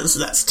 because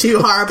that's too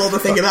horrible to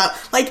think about.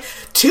 Like,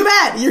 too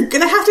bad. You're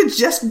gonna have to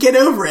just get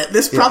over it.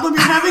 This problem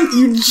you're having,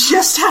 you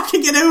just have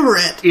to get over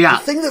it. Yeah.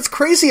 The thing that's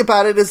crazy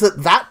about it is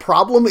that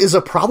problem is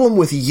a problem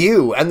with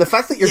you. And the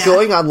fact that you're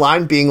going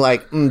online being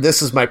like,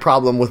 this is my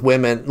problem with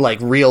women, like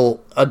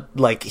real,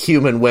 like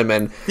human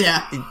women.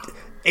 Yeah.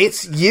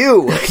 It's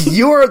you.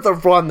 You're the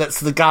one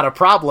that's got a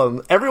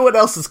problem. Everyone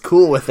else is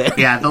cool with it.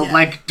 Yeah, the,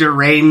 like,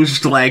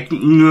 deranged, like,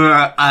 she's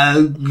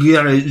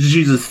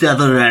a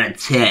 7 out of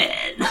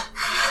 10.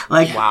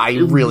 Like, Wow, I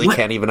really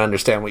can't even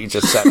understand what you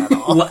just said at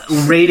all.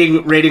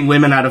 rating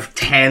women out of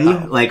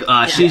 10?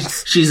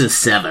 She's a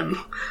 7.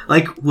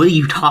 Like, what are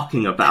you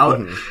talking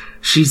about?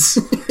 She's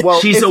if a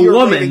you're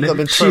woman. rating them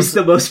in She's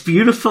the most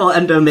beautiful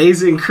and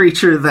amazing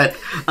creature that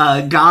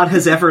God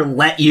has ever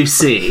let you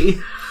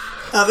see.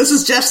 This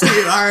is Jeff's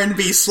new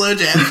R&B slow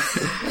jam.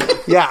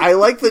 Yeah, I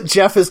like that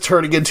Jeff is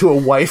turning into a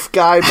wife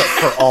guy, but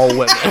for all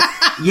women.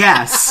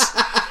 Yes.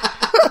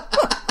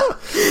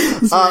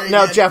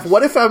 Now, good. Jeff,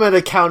 what if I'm at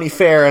a county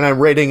fair and I'm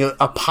rating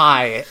a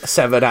pie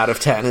 7 out of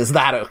 10? Is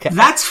that okay?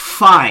 That's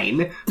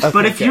fine.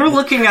 But if you're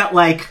looking at,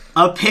 like,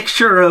 a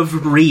picture of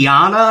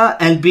Rihanna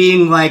and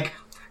being like,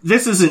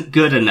 this isn't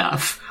good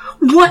enough.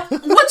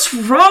 What's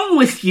wrong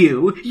with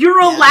you?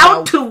 You're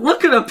allowed to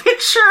look at a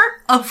picture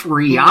of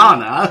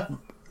Rihanna.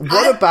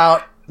 What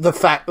about the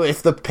fact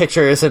if the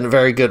picture isn't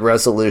very good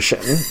resolution?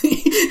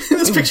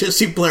 This picture is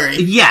too blurry.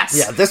 Yes.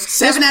 Yeah, this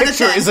 7 out of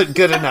picture 10. isn't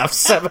good enough.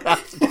 7 out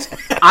of 10.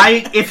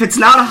 If it's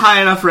not a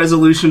high enough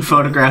resolution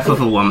photograph of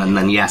a woman,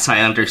 then yes,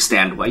 I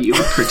understand why you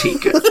would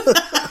critique it.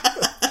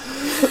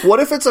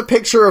 What if it's a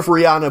picture of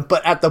Rihanna,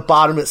 but at the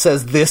bottom it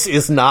says, this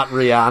is not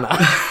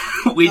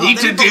Rihanna? We need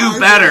to They do belong to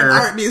an better.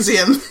 Art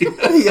museum.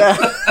 Yeah,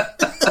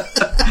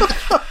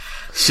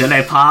 Ce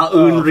n'est pas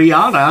une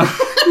Rihanna.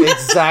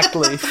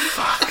 Exactly.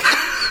 Fuck.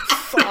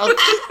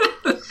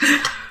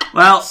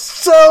 Well,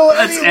 So,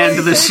 let's anyway, end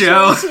the thanks for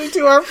show. listening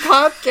to our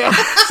podcast.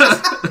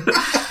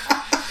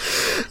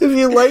 If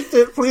you liked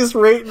it, please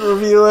rate and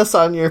review us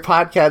on your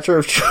podcatcher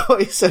of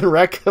choice and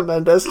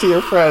recommend us to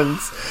your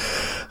friends.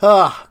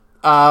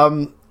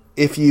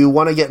 If you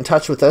want to get in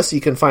touch with us,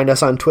 you can find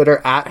us on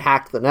Twitter at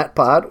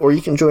HackTheNetPod, or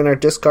you can join our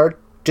Discord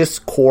to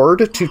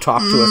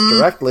talk to us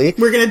directly.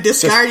 We're going to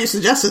discard your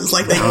suggestions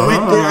like they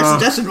went through our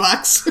suggestion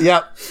box.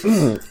 Yep.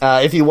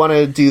 If you want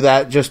to do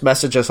that, just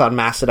message us on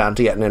Mastodon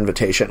to get an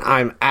invitation.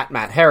 I'm at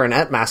Matt Heron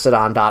at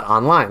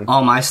mastodon.online.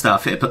 all my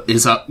stuff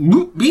is up.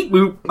 Boop, beep,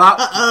 boop, bop.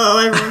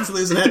 Oh, everyone's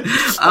losing it.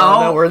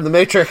 Oh, no, we're in the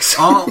Matrix.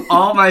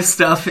 all my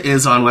stuff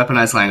is on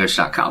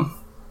weaponizedlanguage.com.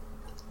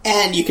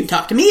 And you can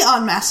talk to me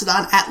on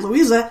Mastodon at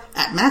Louisa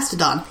at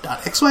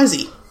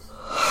mastodon.xyz.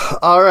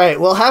 All right.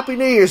 Well, Happy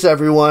New Year's,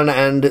 everyone.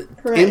 And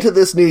Hooray. into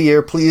this new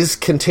year, please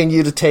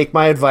continue to take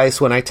my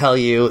advice when I tell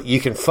you you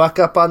can fuck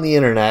up on the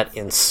internet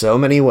in so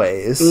many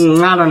ways.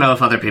 I don't know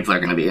if other people are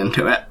going to be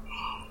into it.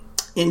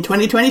 In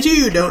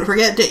 2022, don't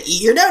forget to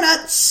eat your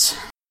donuts.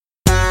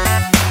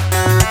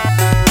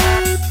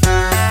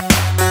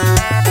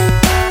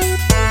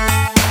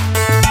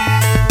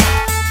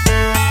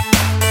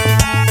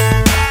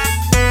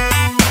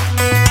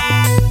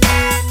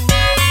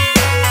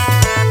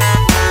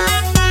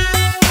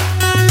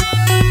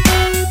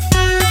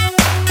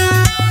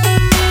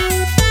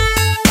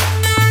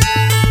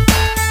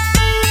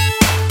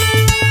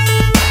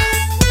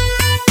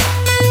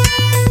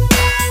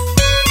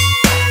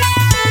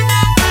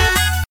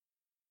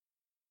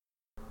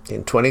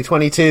 In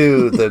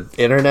 2022, the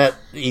internet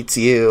eats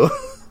you.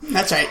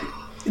 That's right.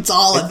 It's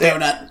all a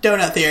donut.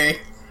 Donut theory.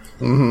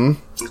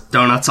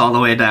 Donuts all the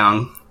way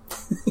down.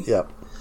 Yep.